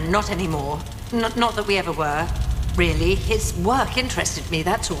my friend, not anymore. Not that we ever were. Really, his work interested me,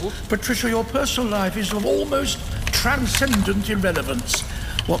 that's all. Patricia, your personal life is of almost transcendent irrelevance.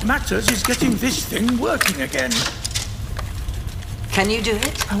 What matters is getting this thing working again. Can you do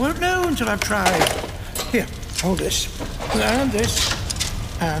it? I won't know until I've tried. Here, hold this. And this.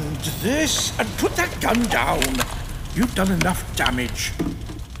 And this. And put that gun down. You've done enough damage. And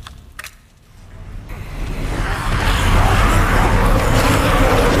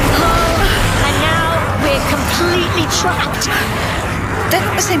now we're completely trapped. They're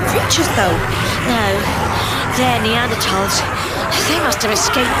not the same creatures, though. No, they're Neanderthals. They must have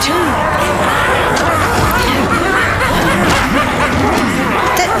escaped too.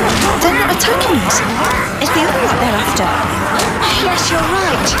 They're not attacking us. It's the other lot they're after. Yes, you're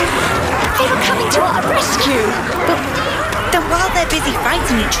right. They were coming to our rescue. But then while they're busy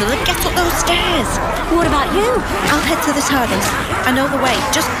fighting each other, get up those stairs. What about you? I'll head to the TARDIS. I know the way.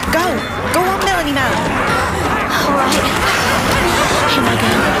 Just go. Go on, Melanie Mel. All right. Here I go.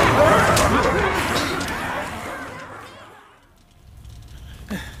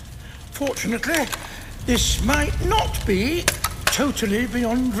 Fortunately, this might not be totally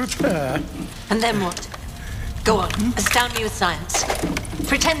beyond repair. And then what? Go on, astound me with science.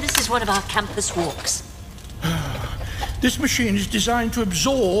 Pretend this is one of our campus walks. This machine is designed to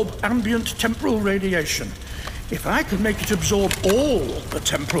absorb ambient temporal radiation. If I could make it absorb all the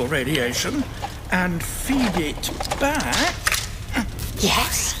temporal radiation and feed it back...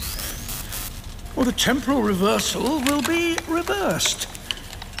 Yes? Well, the temporal reversal will be reversed.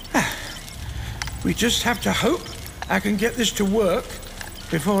 We just have to hope I can get this to work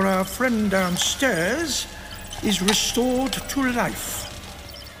before our friend downstairs is restored to life.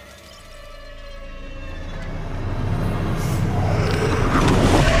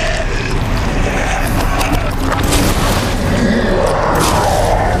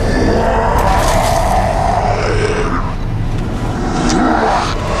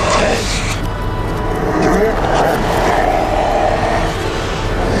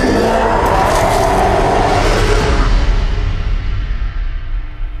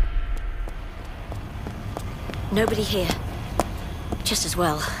 Nobody here. Just as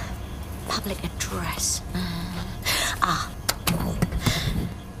well. Public address.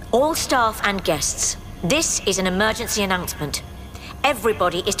 All staff and guests, this is an emergency announcement.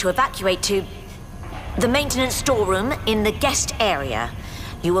 Everybody is to evacuate to the maintenance storeroom in the guest area.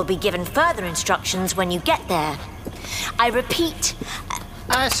 You will be given further instructions when you get there. I repeat...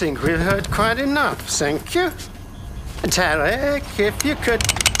 I think we've heard quite enough, thank you. Tarek, if you could...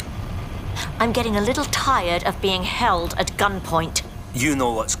 I'm getting a little tired of being held at gunpoint. You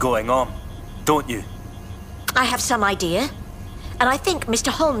know what's going on, don't you? I have some idea. And I think Mr.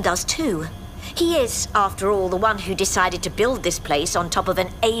 Holm does too. He is, after all, the one who decided to build this place on top of an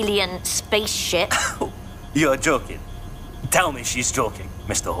alien spaceship. You're joking. Tell me she's joking,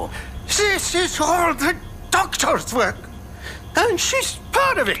 Mr. Holm. This is all the doctor's work, and she's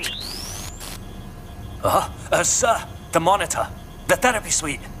part of it. Sir, the monitor, the therapy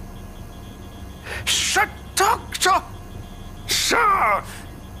suite. The doctor So,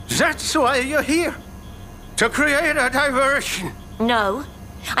 that's why you're here. To create a diversion. No.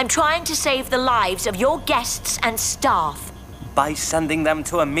 I'm trying to save the lives of your guests and staff. By sending them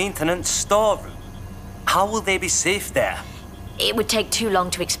to a maintenance storeroom. How will they be safe there? It would take too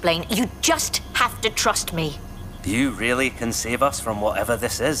long to explain. You just have to trust me. You really can save us from whatever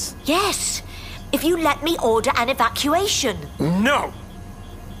this is? Yes. If you let me order an evacuation. No.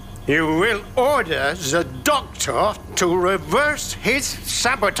 You will order the doctor to reverse his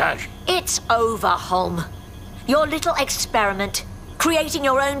sabotage. It's over, Holm. Your little experiment, creating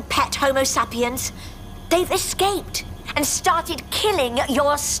your own pet Homo sapiens, they've escaped and started killing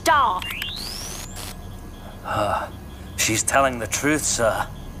your staff. She's telling the truth, sir.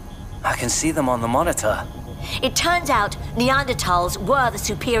 I can see them on the monitor. It turns out Neanderthals were the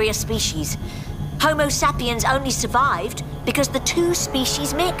superior species. Homo sapiens only survived because the two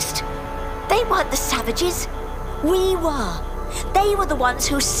species mixed. They weren't the savages. We were. They were the ones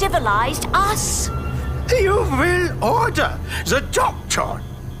who civilized us. You will order the doctor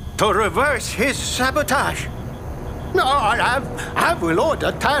to reverse his sabotage. No, I will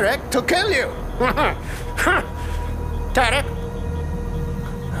order Tarek to kill you. Tarek?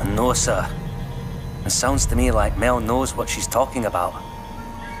 No, sir. It sounds to me like Mel knows what she's talking about.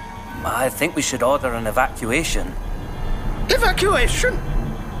 I think we should order an evacuation. Evacuation?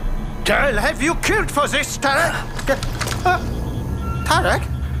 I'll have you killed for this, Tarek. Tarek?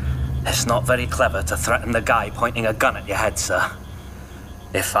 It's not very clever to threaten the guy pointing a gun at your head, sir.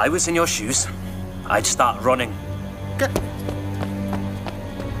 If I was in your shoes, I'd start running.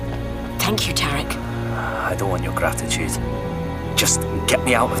 Thank you, Tarek. I don't want your gratitude. Just get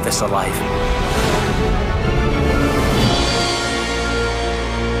me out of this alive.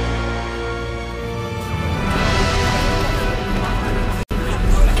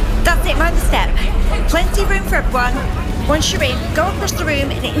 That's it, mind the step. Plenty of room for everyone. Once you're in, go across the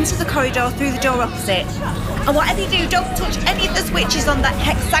room and into the corridor through the door opposite. And whatever you do, don't touch any of the switches on that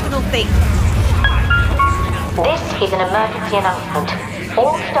hexagonal thing. This is an emergency announcement.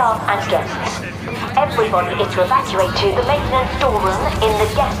 All staff and guests, everybody is to evacuate to the maintenance storeroom in the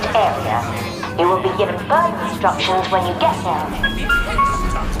guest area. You will be given further instructions when you get there.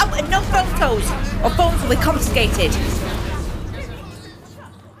 Oh, and no photos, or phones will be confiscated.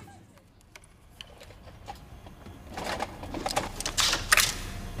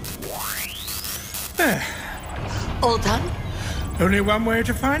 All done? Only one way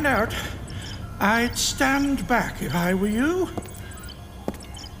to find out. I'd stand back if I were you.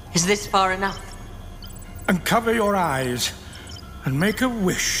 Is this far enough? And cover your eyes and make a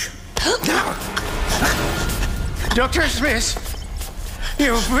wish. Dr. Smith,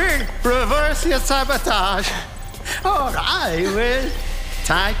 you will reverse your sabotage, or I will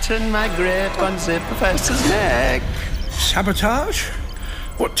tighten my grip on the professor's neck. Sabotage?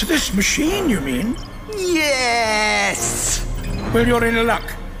 What, to this machine, you mean? Yes! Well, you're in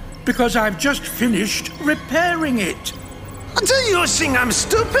luck, because I've just finished repairing it. Do you think I'm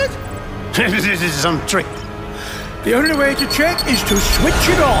stupid? This is some trick. The only way to check is to switch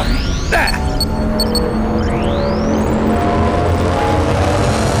it on. There.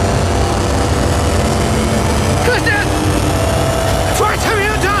 What have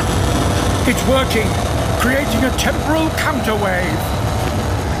you done? It's working, creating a temporal counterwave.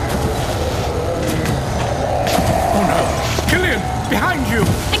 Oh no, Killian, behind you.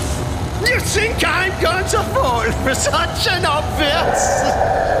 You think I'm going to fall for such an obvious...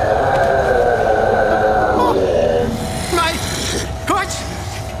 Oh, my... What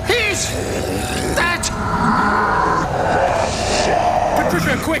is that?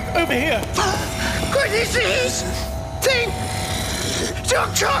 Patricia, quick, over here. What is this thing?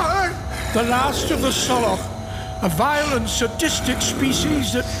 Doctor! The last of the Soloth, a violent, sadistic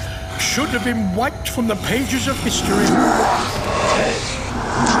species that should have been wiped from the pages of history.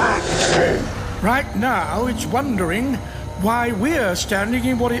 Right now, it's wondering why we're standing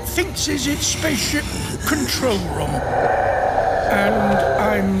in what it thinks is its spaceship control room. And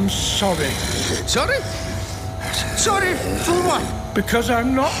I'm sorry. Sorry? Sorry for what? Because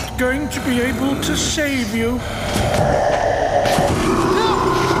I'm not going to be able to save you.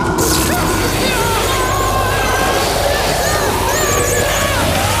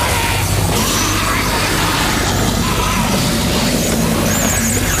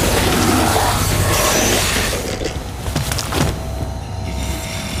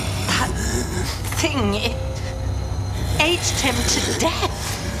 Thing, it aged him to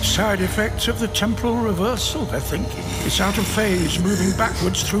death. Side effects of the temporal reversal, I think. It's out of phase, moving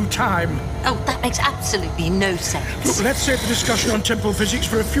backwards through time. Oh, that makes absolutely no sense. Look, let's save the discussion on temporal physics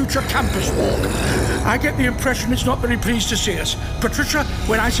for a future campus walk. I get the impression it's not very pleased to see us. Patricia,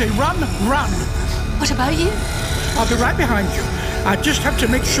 when I say run, run. What about you? I'll be right behind you. I just have to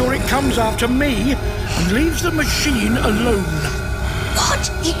make sure it comes after me and leaves the machine alone.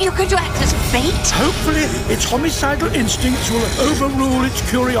 What? You're going to act as bait? Hopefully, its homicidal instincts will overrule its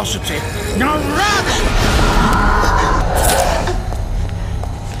curiosity. Now run!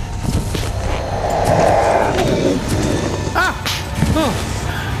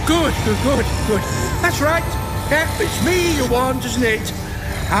 Good. That's right. It's me you want, isn't it?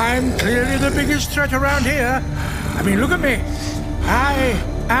 I'm clearly the biggest threat around here. I mean, look at me. I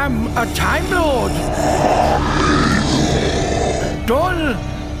am a Time Lord. Dol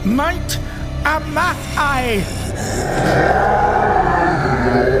might amath I.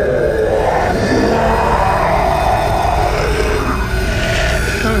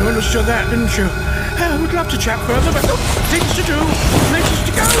 Oh, you understood that, didn't you? I would love to chat further, but things to do, places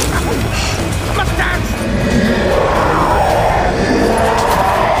to go. Mustache!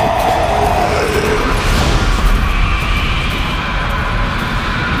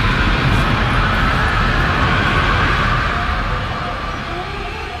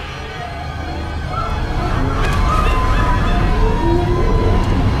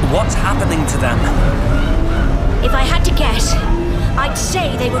 What's happening to them? If I had to guess, I'd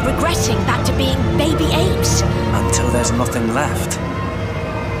say they were regressing back to being baby apes. Until there's nothing left.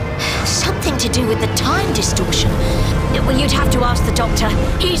 Something to do with the time distortion. Well, you'd have to ask the doctor.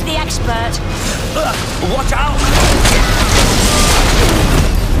 He's the expert. Watch out!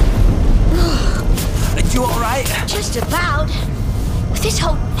 Are you alright? Just about. This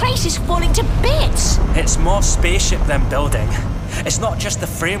whole place is falling to bits. It's more spaceship than building. It's not just the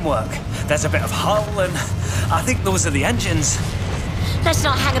framework. There's a bit of hull and I think those are the engines. Let's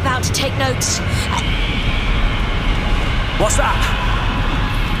not hang about to take notes. What's that?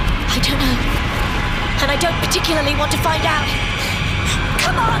 I don't know. And I don't particularly want to find out.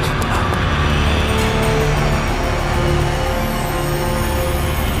 Come on!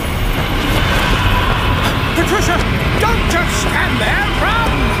 Patricia, don't just stand there,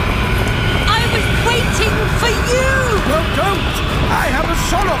 run! I was waiting for you! Well, don't! I have a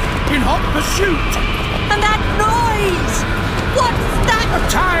Soloff in hot pursuit! And that noise! What's that? A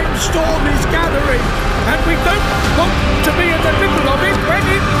time storm is gathering, and we don't want to be in the middle of it when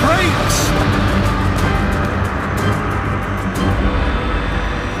it breaks!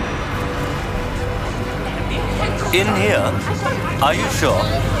 In here? Are you sure?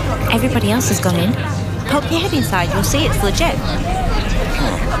 Everybody else has gone in. Pop your head inside, you'll see it's legit.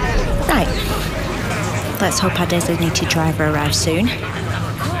 Right. Let's hope our designated driver arrives soon.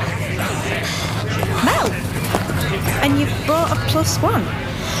 Mel! And you've brought a +1.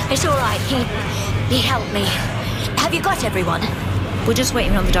 It's all right. He helped me. Have you got everyone? We're just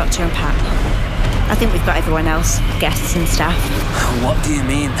waiting on the doctor and Pat. I think we've got everyone else, guests and staff. What do you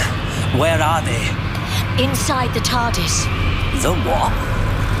mean? Where are they? Inside the TARDIS. The what?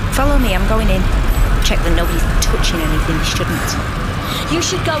 Follow me, I'm going in. Check that nobody's touching anything they shouldn't. You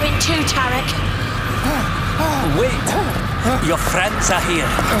should go in too, Tarek. Wait! Your friends are here.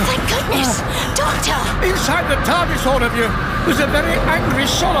 Thank goodness! Doctor! Inside the TARDIS, all of you, there's a very angry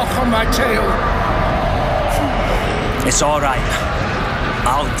Soloff on my tail. It's all right.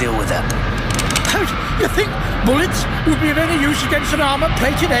 I'll deal with it. You think bullets would be of any use against an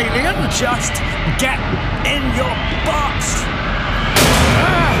armor-plated alien? Just get in your box!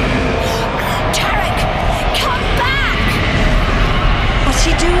 Tarek! Come back! What's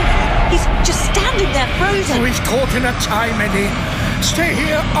he doing? He's just standing there frozen. Oh, he's caught in a time eddy. Stay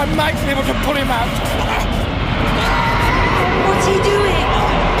here, I might be able to pull him out. What's he doing?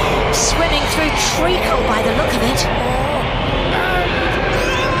 Swimming through treacle by the look of it.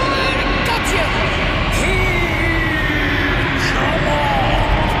 Gotcha!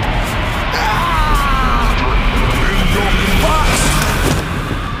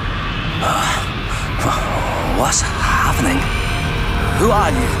 What's happening? Who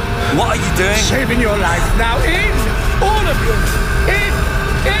are you? What are you doing? Saving your life. Now in! All of you! In!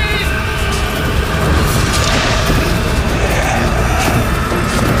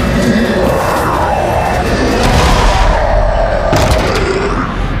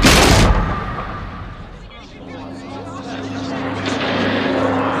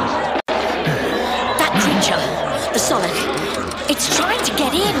 That creature, the Solid, it's trying to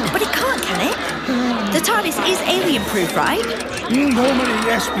get in. But it can't, can it? The TARDIS is alien-proof, right? Normally,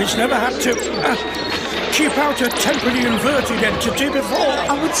 yes, but it's never had to. keep out a temporally inverted entity before.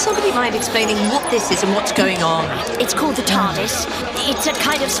 Oh, would somebody mind explaining what this is and what's going on? It's called the TARDIS. It's a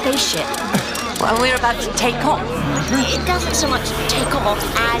kind of spaceship. Well, we're about to take off. It doesn't so much take off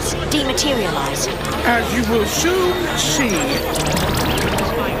as dematerialize. As you will soon see.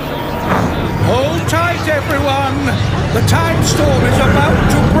 Hold tight, everyone. The time storm is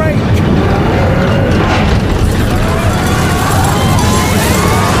about to break.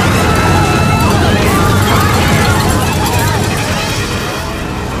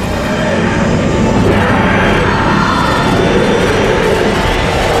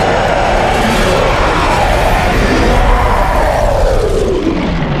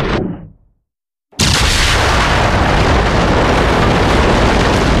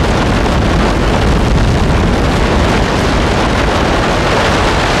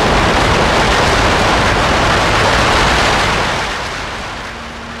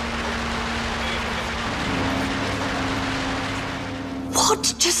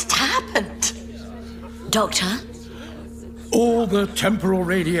 What just happened? Doctor? All the temporal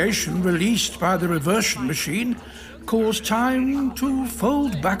radiation released by the reversion machine caused time to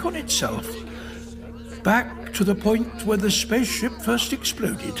fold back on itself. Back to the point where the spaceship first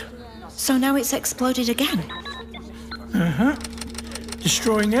exploded. So now it's exploded again?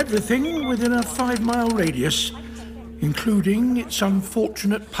 Destroying everything within a 5-mile radius, including its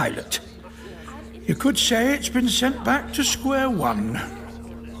unfortunate pilot. You could say it's been sent back to square one.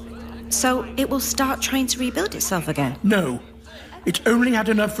 So it will start trying to rebuild itself again? No, it only had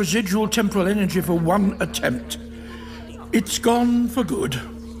enough residual temporal energy for one attempt. It's gone for good.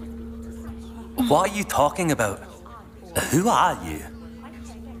 What are you talking about? Who are you?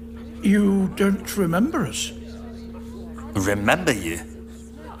 You don't remember us? Remember you?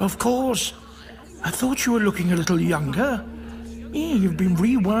 Of course. I thought you were looking a little younger. Yeah, you've been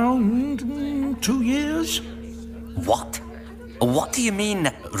rewound 2 years. What? What do you mean,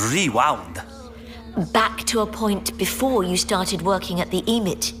 rewound? Back to a point before you started working at the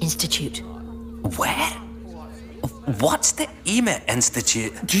EMIT Institute. Where? What's the EMIT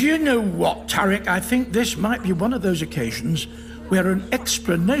Institute? Do you know what, Tarek? I think this might be one of those occasions where an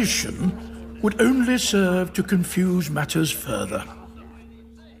explanation would only serve to confuse matters further.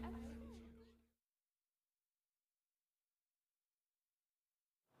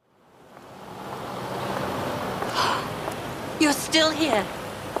 You're still here.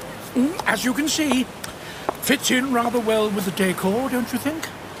 As you can see, fits in rather well with the decor, don't you think?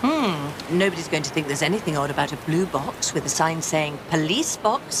 Nobody's going to think there's anything odd about a blue box with a sign saying police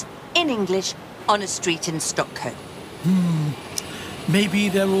box in English on a street in Stockholm. Maybe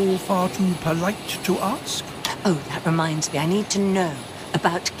they're all far too polite to ask? Oh, that reminds me, I need to know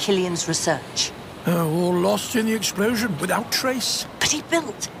about Killian's research. All lost in the explosion without trace. But he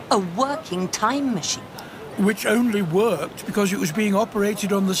built a working time machine. Which only worked because it was being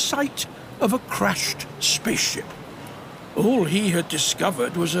operated on the site of a crashed spaceship. All he had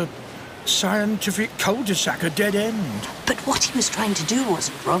discovered was a scientific cul-de-sac, a dead end. But what he was trying to do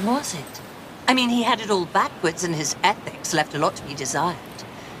wasn't wrong, was it? I mean, he had it all backwards and his ethics left a lot to be desired.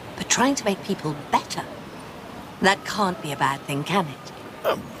 But trying to make people better, that can't be a bad thing, can it?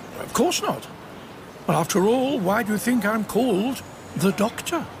 Of course not. Well, after all, why do you think I'm called the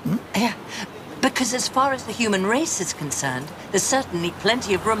Doctor? Yeah, because as far as the human race is concerned, there's certainly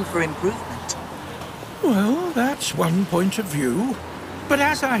plenty of room for improvement. Well, that's one point of view. But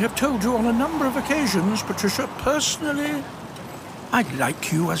as I have told you on a number of occasions, Patricia, personally, I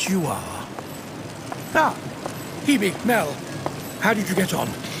like you as you are. Ah, Hebe, Mel, how did you get on?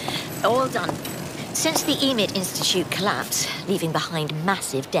 All done. Since the EMIT Institute collapsed, leaving behind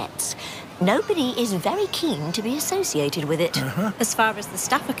massive debts, nobody is very keen to be associated with it. As far as the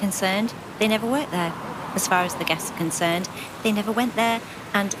staff are concerned, they never worked there. As far as the guests are concerned, they never went there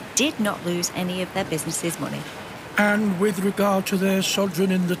and did not lose any of their business's money. And with regard to their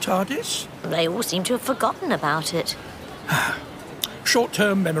sojourn in the TARDIS? They all seem to have forgotten about it.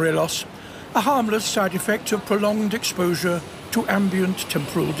 Short-term memory loss. A harmless side effect of prolonged exposure to ambient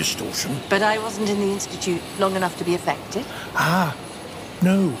temporal distortion. But I wasn't in the Institute long enough to be affected. Ah,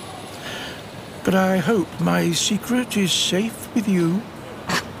 no. But I hope my secret is safe with you.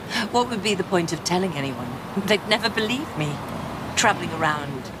 What would be the point of telling anyone? They'd never believe me. Travelling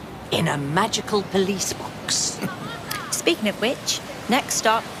around in a magical police box. Speaking of which, next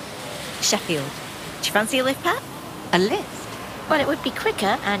stop, Sheffield. Do you fancy a lift, Pat? A lift? Well, it would be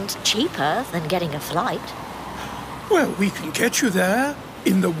quicker and cheaper than getting a flight. Well, we can get you there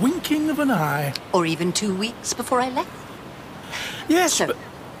in the winking of an eye. Or even 2 weeks before I left. Yes, So, but...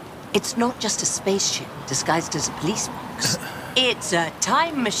 it's not just a spaceship disguised as a police box. It's a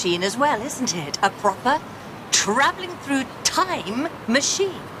time machine as well, isn't it? A proper travelling through time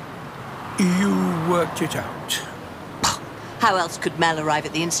machine. You worked it out. How else could Mel arrive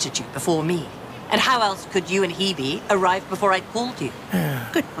at the Institute before me? And how else could you and Hebe arrive before I called you?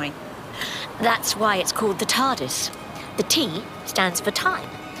 Good point. That's why it's called the TARDIS. The T stands for time.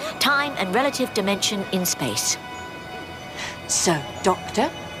 Time and relative dimension in space. So, Doctor,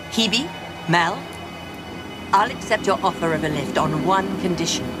 Hebe, Mel, I'll accept your offer of a lift on one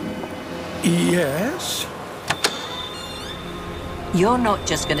condition. Yes? You're not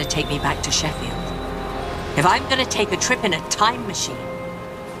just going to take me back to Sheffield. If I'm going to take a trip in a time machine,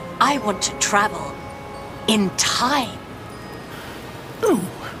 I want to travel in time. Oh.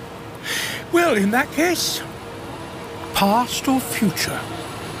 Well, in that case, past or future?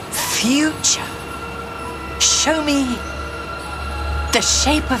 Future. Show me the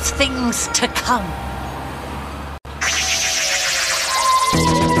shape of things to come.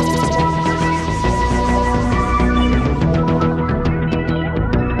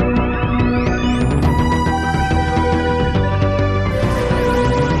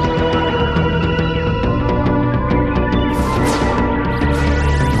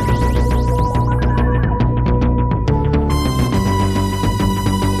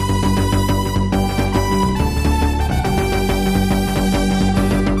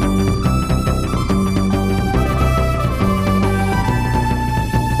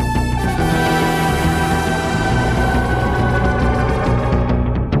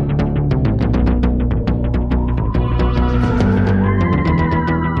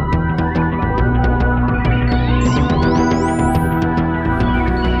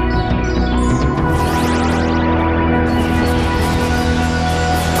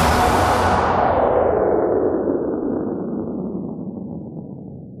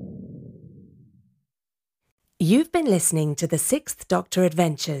 You've been listening to the Sixth Doctor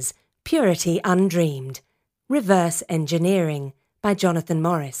Adventures, Purity Undreamed, Reverse Engineering by Jonathan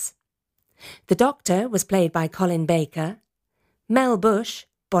Morris. The Doctor was played by Colin Baker, Mel Bush,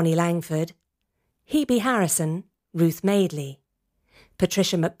 Bonnie Langford, Hebe Harrison, Ruth Madeley,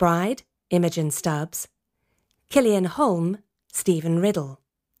 Patricia McBride, Imogen Stubbs, Killian Holm, Stephen Riddle,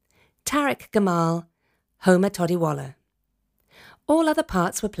 Tarek Gamal, Homer Toddywaller. All other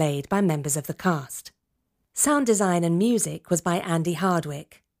parts were played by members of the cast. Sound design and music was by Andy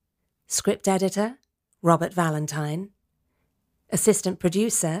Hardwick. Script editor, Robert Valentine. Assistant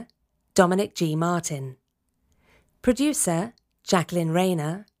producer, Dominic G. Martin. Producer, Jacqueline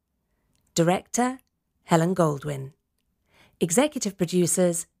Rayner. Director, Helen Goldwyn. Executive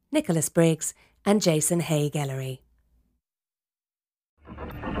producers, Nicholas Briggs and Jason Hay-Gellery.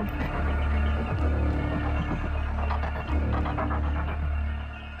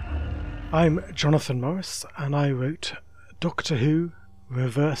 I'm Jonathan Morris, and I wrote Doctor Who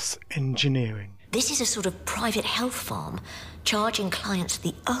Reverse Engineering. This is a sort of private health farm, charging clients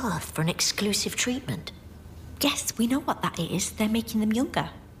the earth for an exclusive treatment. Yes, we know what that is. They're making them younger.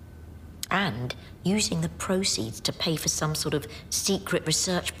 And using the proceeds to pay for some sort of secret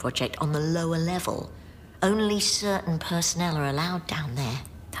research project on the lower level. Only certain personnel are allowed down there.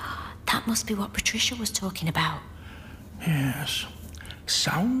 That must be what Patricia was talking about. Yes.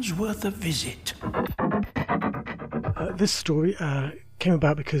 Sounds worth a visit. This story came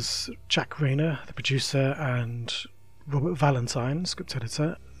about because Jack Rayner, the producer, and Robert Valentine, script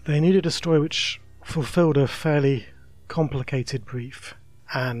editor, they needed a story which fulfilled a fairly complicated brief.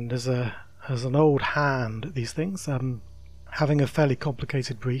 And as an old hand at these things, having a fairly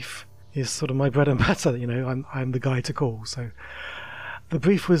complicated brief is sort of my bread and butter. You know, I'm the guy to call. So the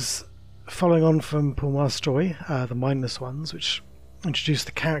brief was following on from Paul Mar's story, The Mindless Ones, which introduced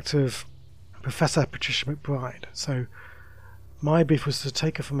the character of Professor Patricia McBride. So my brief was to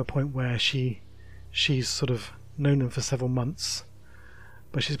take her from a point where she's sort of known them for several months,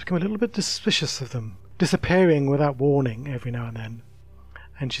 but she's become a little bit suspicious of them, disappearing without warning every now and then,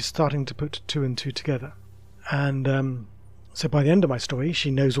 and she's starting to put two and two together. And so by the end of my story, she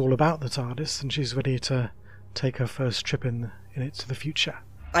knows all about the TARDIS, and she's ready to take her first trip in it to the future.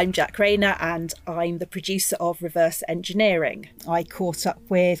 I'm Jack Rayner, and I'm the producer of Reverse Engineering. I caught up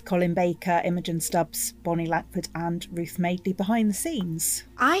with Colin Baker, Imogen Stubbs, Bonnie Langford and Ruth Madeley behind the scenes.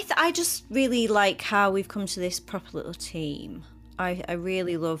 I just really like how we've come to this proper little team. I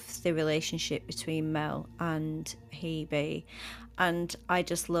really love the relationship between Mel and Hebe, and I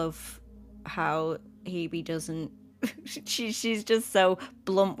just love how Hebe doesn't she's just so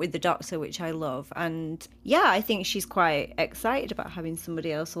blunt with the Doctor, which I love. And yeah, I think she's quite excited about having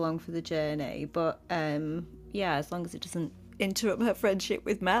somebody else along for the journey, but yeah, as long as it doesn't interrupt her friendship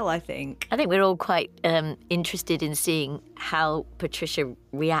with Mel, I think. I think we're all quite interested in seeing how Patricia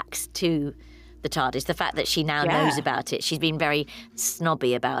reacts to the TARDIS. The fact that she now knows about it. She's been very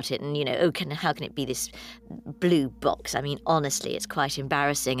snobby about it and, you know, how can it be this blue box? I mean, honestly, it's quite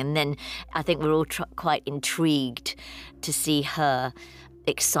embarrassing. And then I think we're all quite intrigued to see her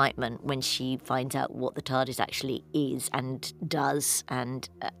excitement when she finds out what the TARDIS actually is and does. And,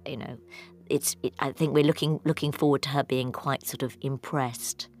 you know, I think we're looking forward to her being quite sort of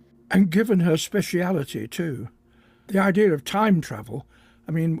impressed. And given her speciality too, the idea of time travel,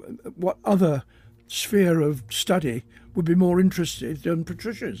 I mean, what other sphere of study would be more interested than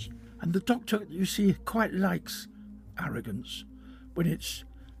Patricia's? And the Doctor, you see, quite likes arrogance, when it's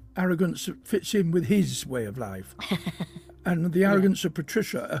arrogance that fits in with his way of life. And the arrogance of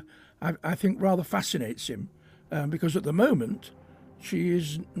Patricia, I think, rather fascinates him, because at the moment, she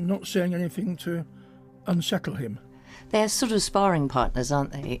is not saying anything to unsettle him. They're sort of sparring partners,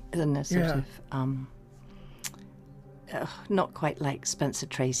 aren't they? And they're sort of... not quite like Spencer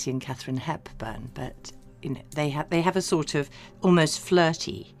Tracy and Catherine Hepburn, but you know, they have a sort of almost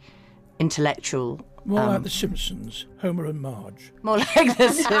flirty, intellectual. More like the Simpsons, Homer and Marge. More like the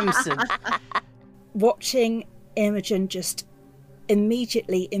Simpsons. Watching Imogen just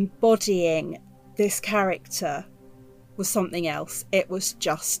immediately embodying this character was something else. It was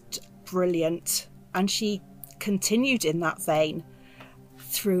just brilliant, and she continued in that vein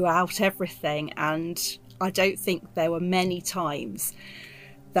throughout everything. And I don't think there were many times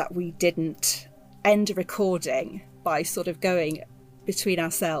that we didn't end a recording by sort of going between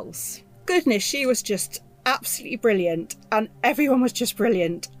ourselves. Goodness, she was just absolutely brilliant, and everyone was just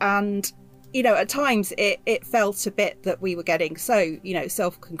brilliant. And, you know, at times it felt a bit that we were getting so, you know,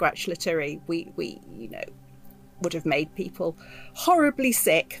 self-congratulatory. We you know, would have made people horribly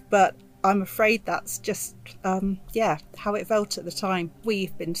sick, but I'm afraid that's just, how it felt at the time.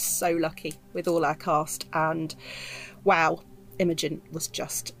 We've been so lucky with all our cast, and wow, Imogen was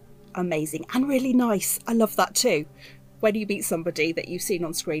just amazing and really nice. I love that too. When you meet somebody that you've seen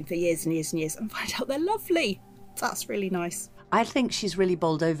on screen for years and years and years and find out they're lovely, that's really nice. I think she's really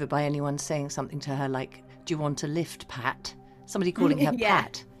bowled over by anyone saying something to her like, "Do you want a lift, Pat?" Somebody calling her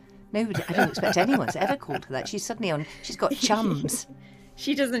Pat. Nobody, I don't expect anyone's ever called her that. She's got chums.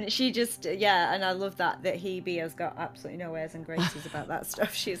 She just, and I love that Hebe has got absolutely no airs and graces about that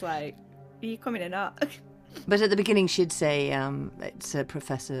stuff. She's like, are you coming or not? But at the beginning she'd say, it's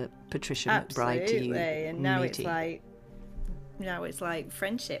Professor Patricia McBride to you. Absolutely, and now it's like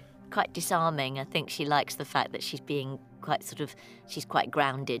friendship. Quite disarming. I think she likes the fact that she's being she's quite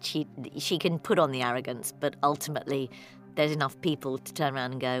grounded. She can put on the arrogance, but ultimately there's enough people to turn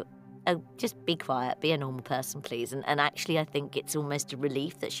around and go, oh, just be quiet, be a normal person, please. And actually, I think it's almost a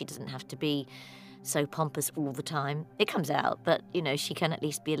relief that she doesn't have to be so pompous all the time. It comes out, but, you know, she can at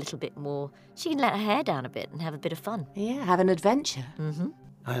least be a little bit more... She can let her hair down a bit and have a bit of fun. Yeah, have an adventure. Mm-hmm.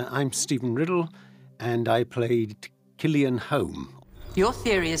 I'm Stephen Riddle, and I played Killian Holm. Your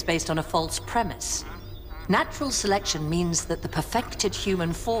theory is based on a false premise. Natural selection means that the perfected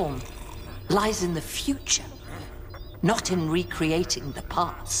human form lies in the future, not in recreating the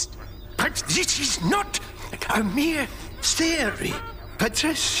past. But this is not a mere theory.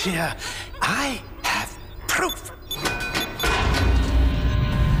 Patricia, I have proof.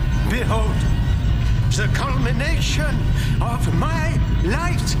 Behold, the culmination of my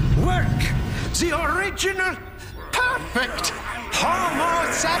life's work. The original, perfect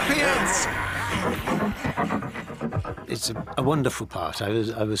Homo sapiens. It's a wonderful part. I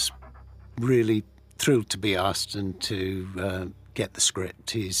was really thrilled to be asked and to get the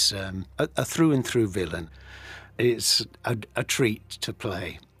script. He's a through-and-through villain. It's a treat to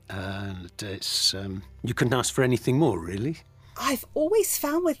play, and it's you couldn't ask for anything more, really. I've always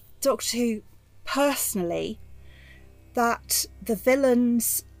found with Doctor Who, personally, that the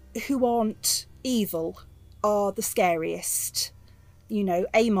villains who aren't evil are the scariest. You know,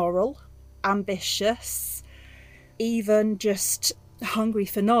 amoral, ambitious, even just hungry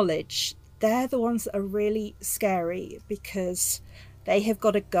for knowledge. They're the ones that are really scary because they have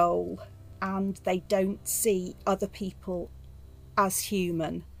got a goal and they don't see other people as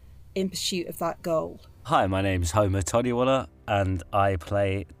human in pursuit of that goal. Hi, my name's Homer Toddywaller, and I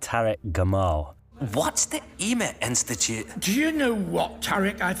play Tarek Gamal. What's the EMA Institute? Do you know what,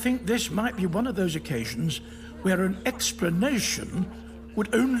 Tarek? I think this might be one of those occasions where an explanation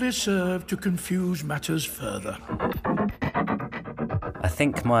would only serve to confuse matters further. I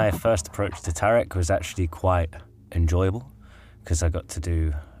think my first approach to Tarek was actually quite enjoyable because I got to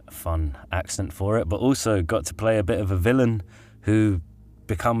do a fun accent for it, but also got to play a bit of a villain who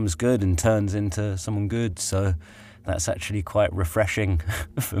becomes good and turns into someone good. So that's actually quite refreshing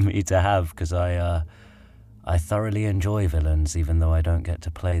for me to have, because I thoroughly enjoy villains even though I don't get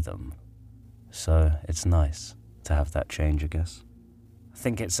to play them. So it's nice to have that change, I guess. I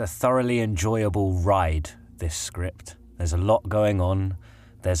think it's a thoroughly enjoyable ride, this script. There's a lot going on.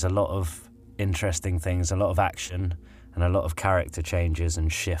 There's a lot of interesting things, a lot of action, and a lot of character changes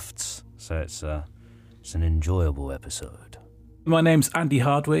and shifts. So it's an enjoyable episode. My name's Andy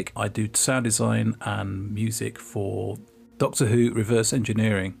Hardwick. I do sound design and music for Doctor Who Reverse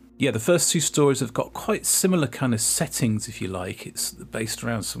Engineering. Yeah, the first two stories have got quite similar kind of settings, if you like. It's based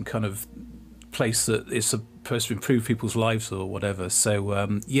around some kind of place that is supposed to improve people's lives or whatever.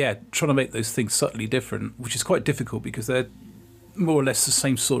 So, yeah, trying to make those things subtly different, which is quite difficult because they're more or less the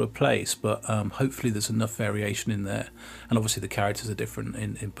same sort of place, but hopefully there's enough variation in there. And obviously the characters are different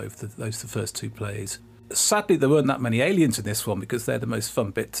in both of those, the first two plays. Sadly, there weren't that many aliens in this one because they're the most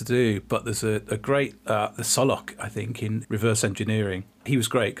fun bit to do, but there's a great the Solok, I think, in Reverse Engineering. He was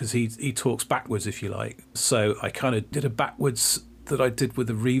great because he talks backwards, if you like. So I kind of did a backwards that I did with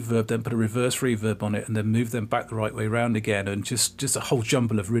a reverb, then put a reverse reverb on it, and then moved them back the right way around again, and just a whole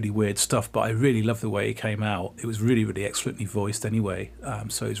jumble of really weird stuff. But I really love the way it came out. It was really, really excellently voiced anyway,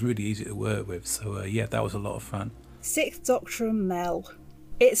 so it was really easy to work with. So yeah, that was a lot of fun. Sixth Doctor and Mel.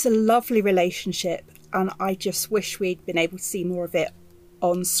 It's a lovely relationship, and I just wish we'd been able to see more of it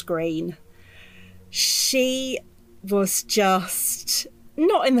on screen. She was just,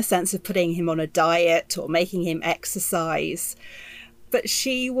 not in the sense of putting him on a diet or making him exercise, but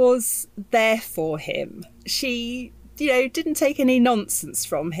she was there for him. She, didn't take any nonsense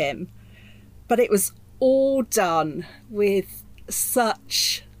from him, but it was all done with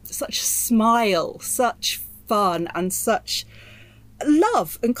such smile, such fun, and such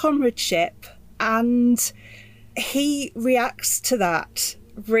love and comradeship. And he reacts to that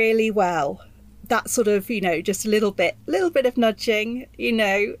really well. That sort of, just a little bit of nudging,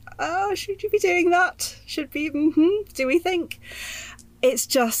 oh, should you be doing that? Should we, do we think? It's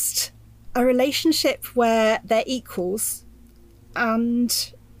just a relationship where they're equals,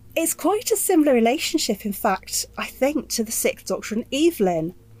 and it's quite a similar relationship, in fact, I think, to the Sixth Doctor and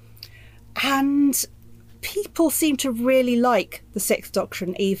Evelyn. And people seem to really like the Sixth Doctor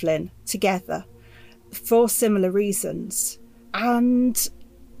and Evelyn together for similar reasons, and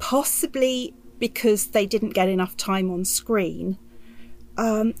possibly because they didn't get enough time on screen,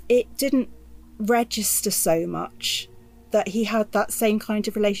 it didn't register so much that he had that same kind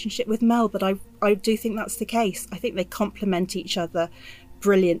of relationship with Mel, but I do think that's the case. I think they complement each other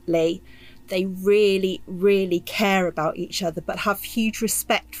brilliantly. They really, really care about each other, but have huge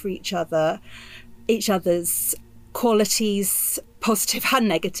respect for each other's qualities, positive and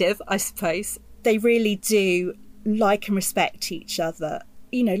negative, I suppose. They really do like and respect each other,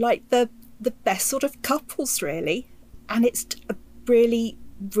 like the best sort of couples, really. And it's a really,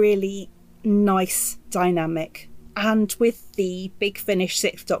 really nice dynamic. And with the Big Finish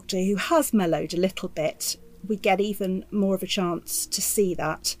Sixth Doctor, who has mellowed a little bit, we get even more of a chance to see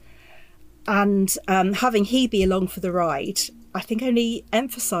that. And having Hebe along for the ride, I think only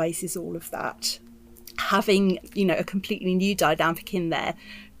emphasises all of that. Having, a completely new dynamic in there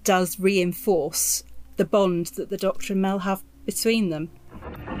does reinforce the bond that the Doctor and Mel have between them.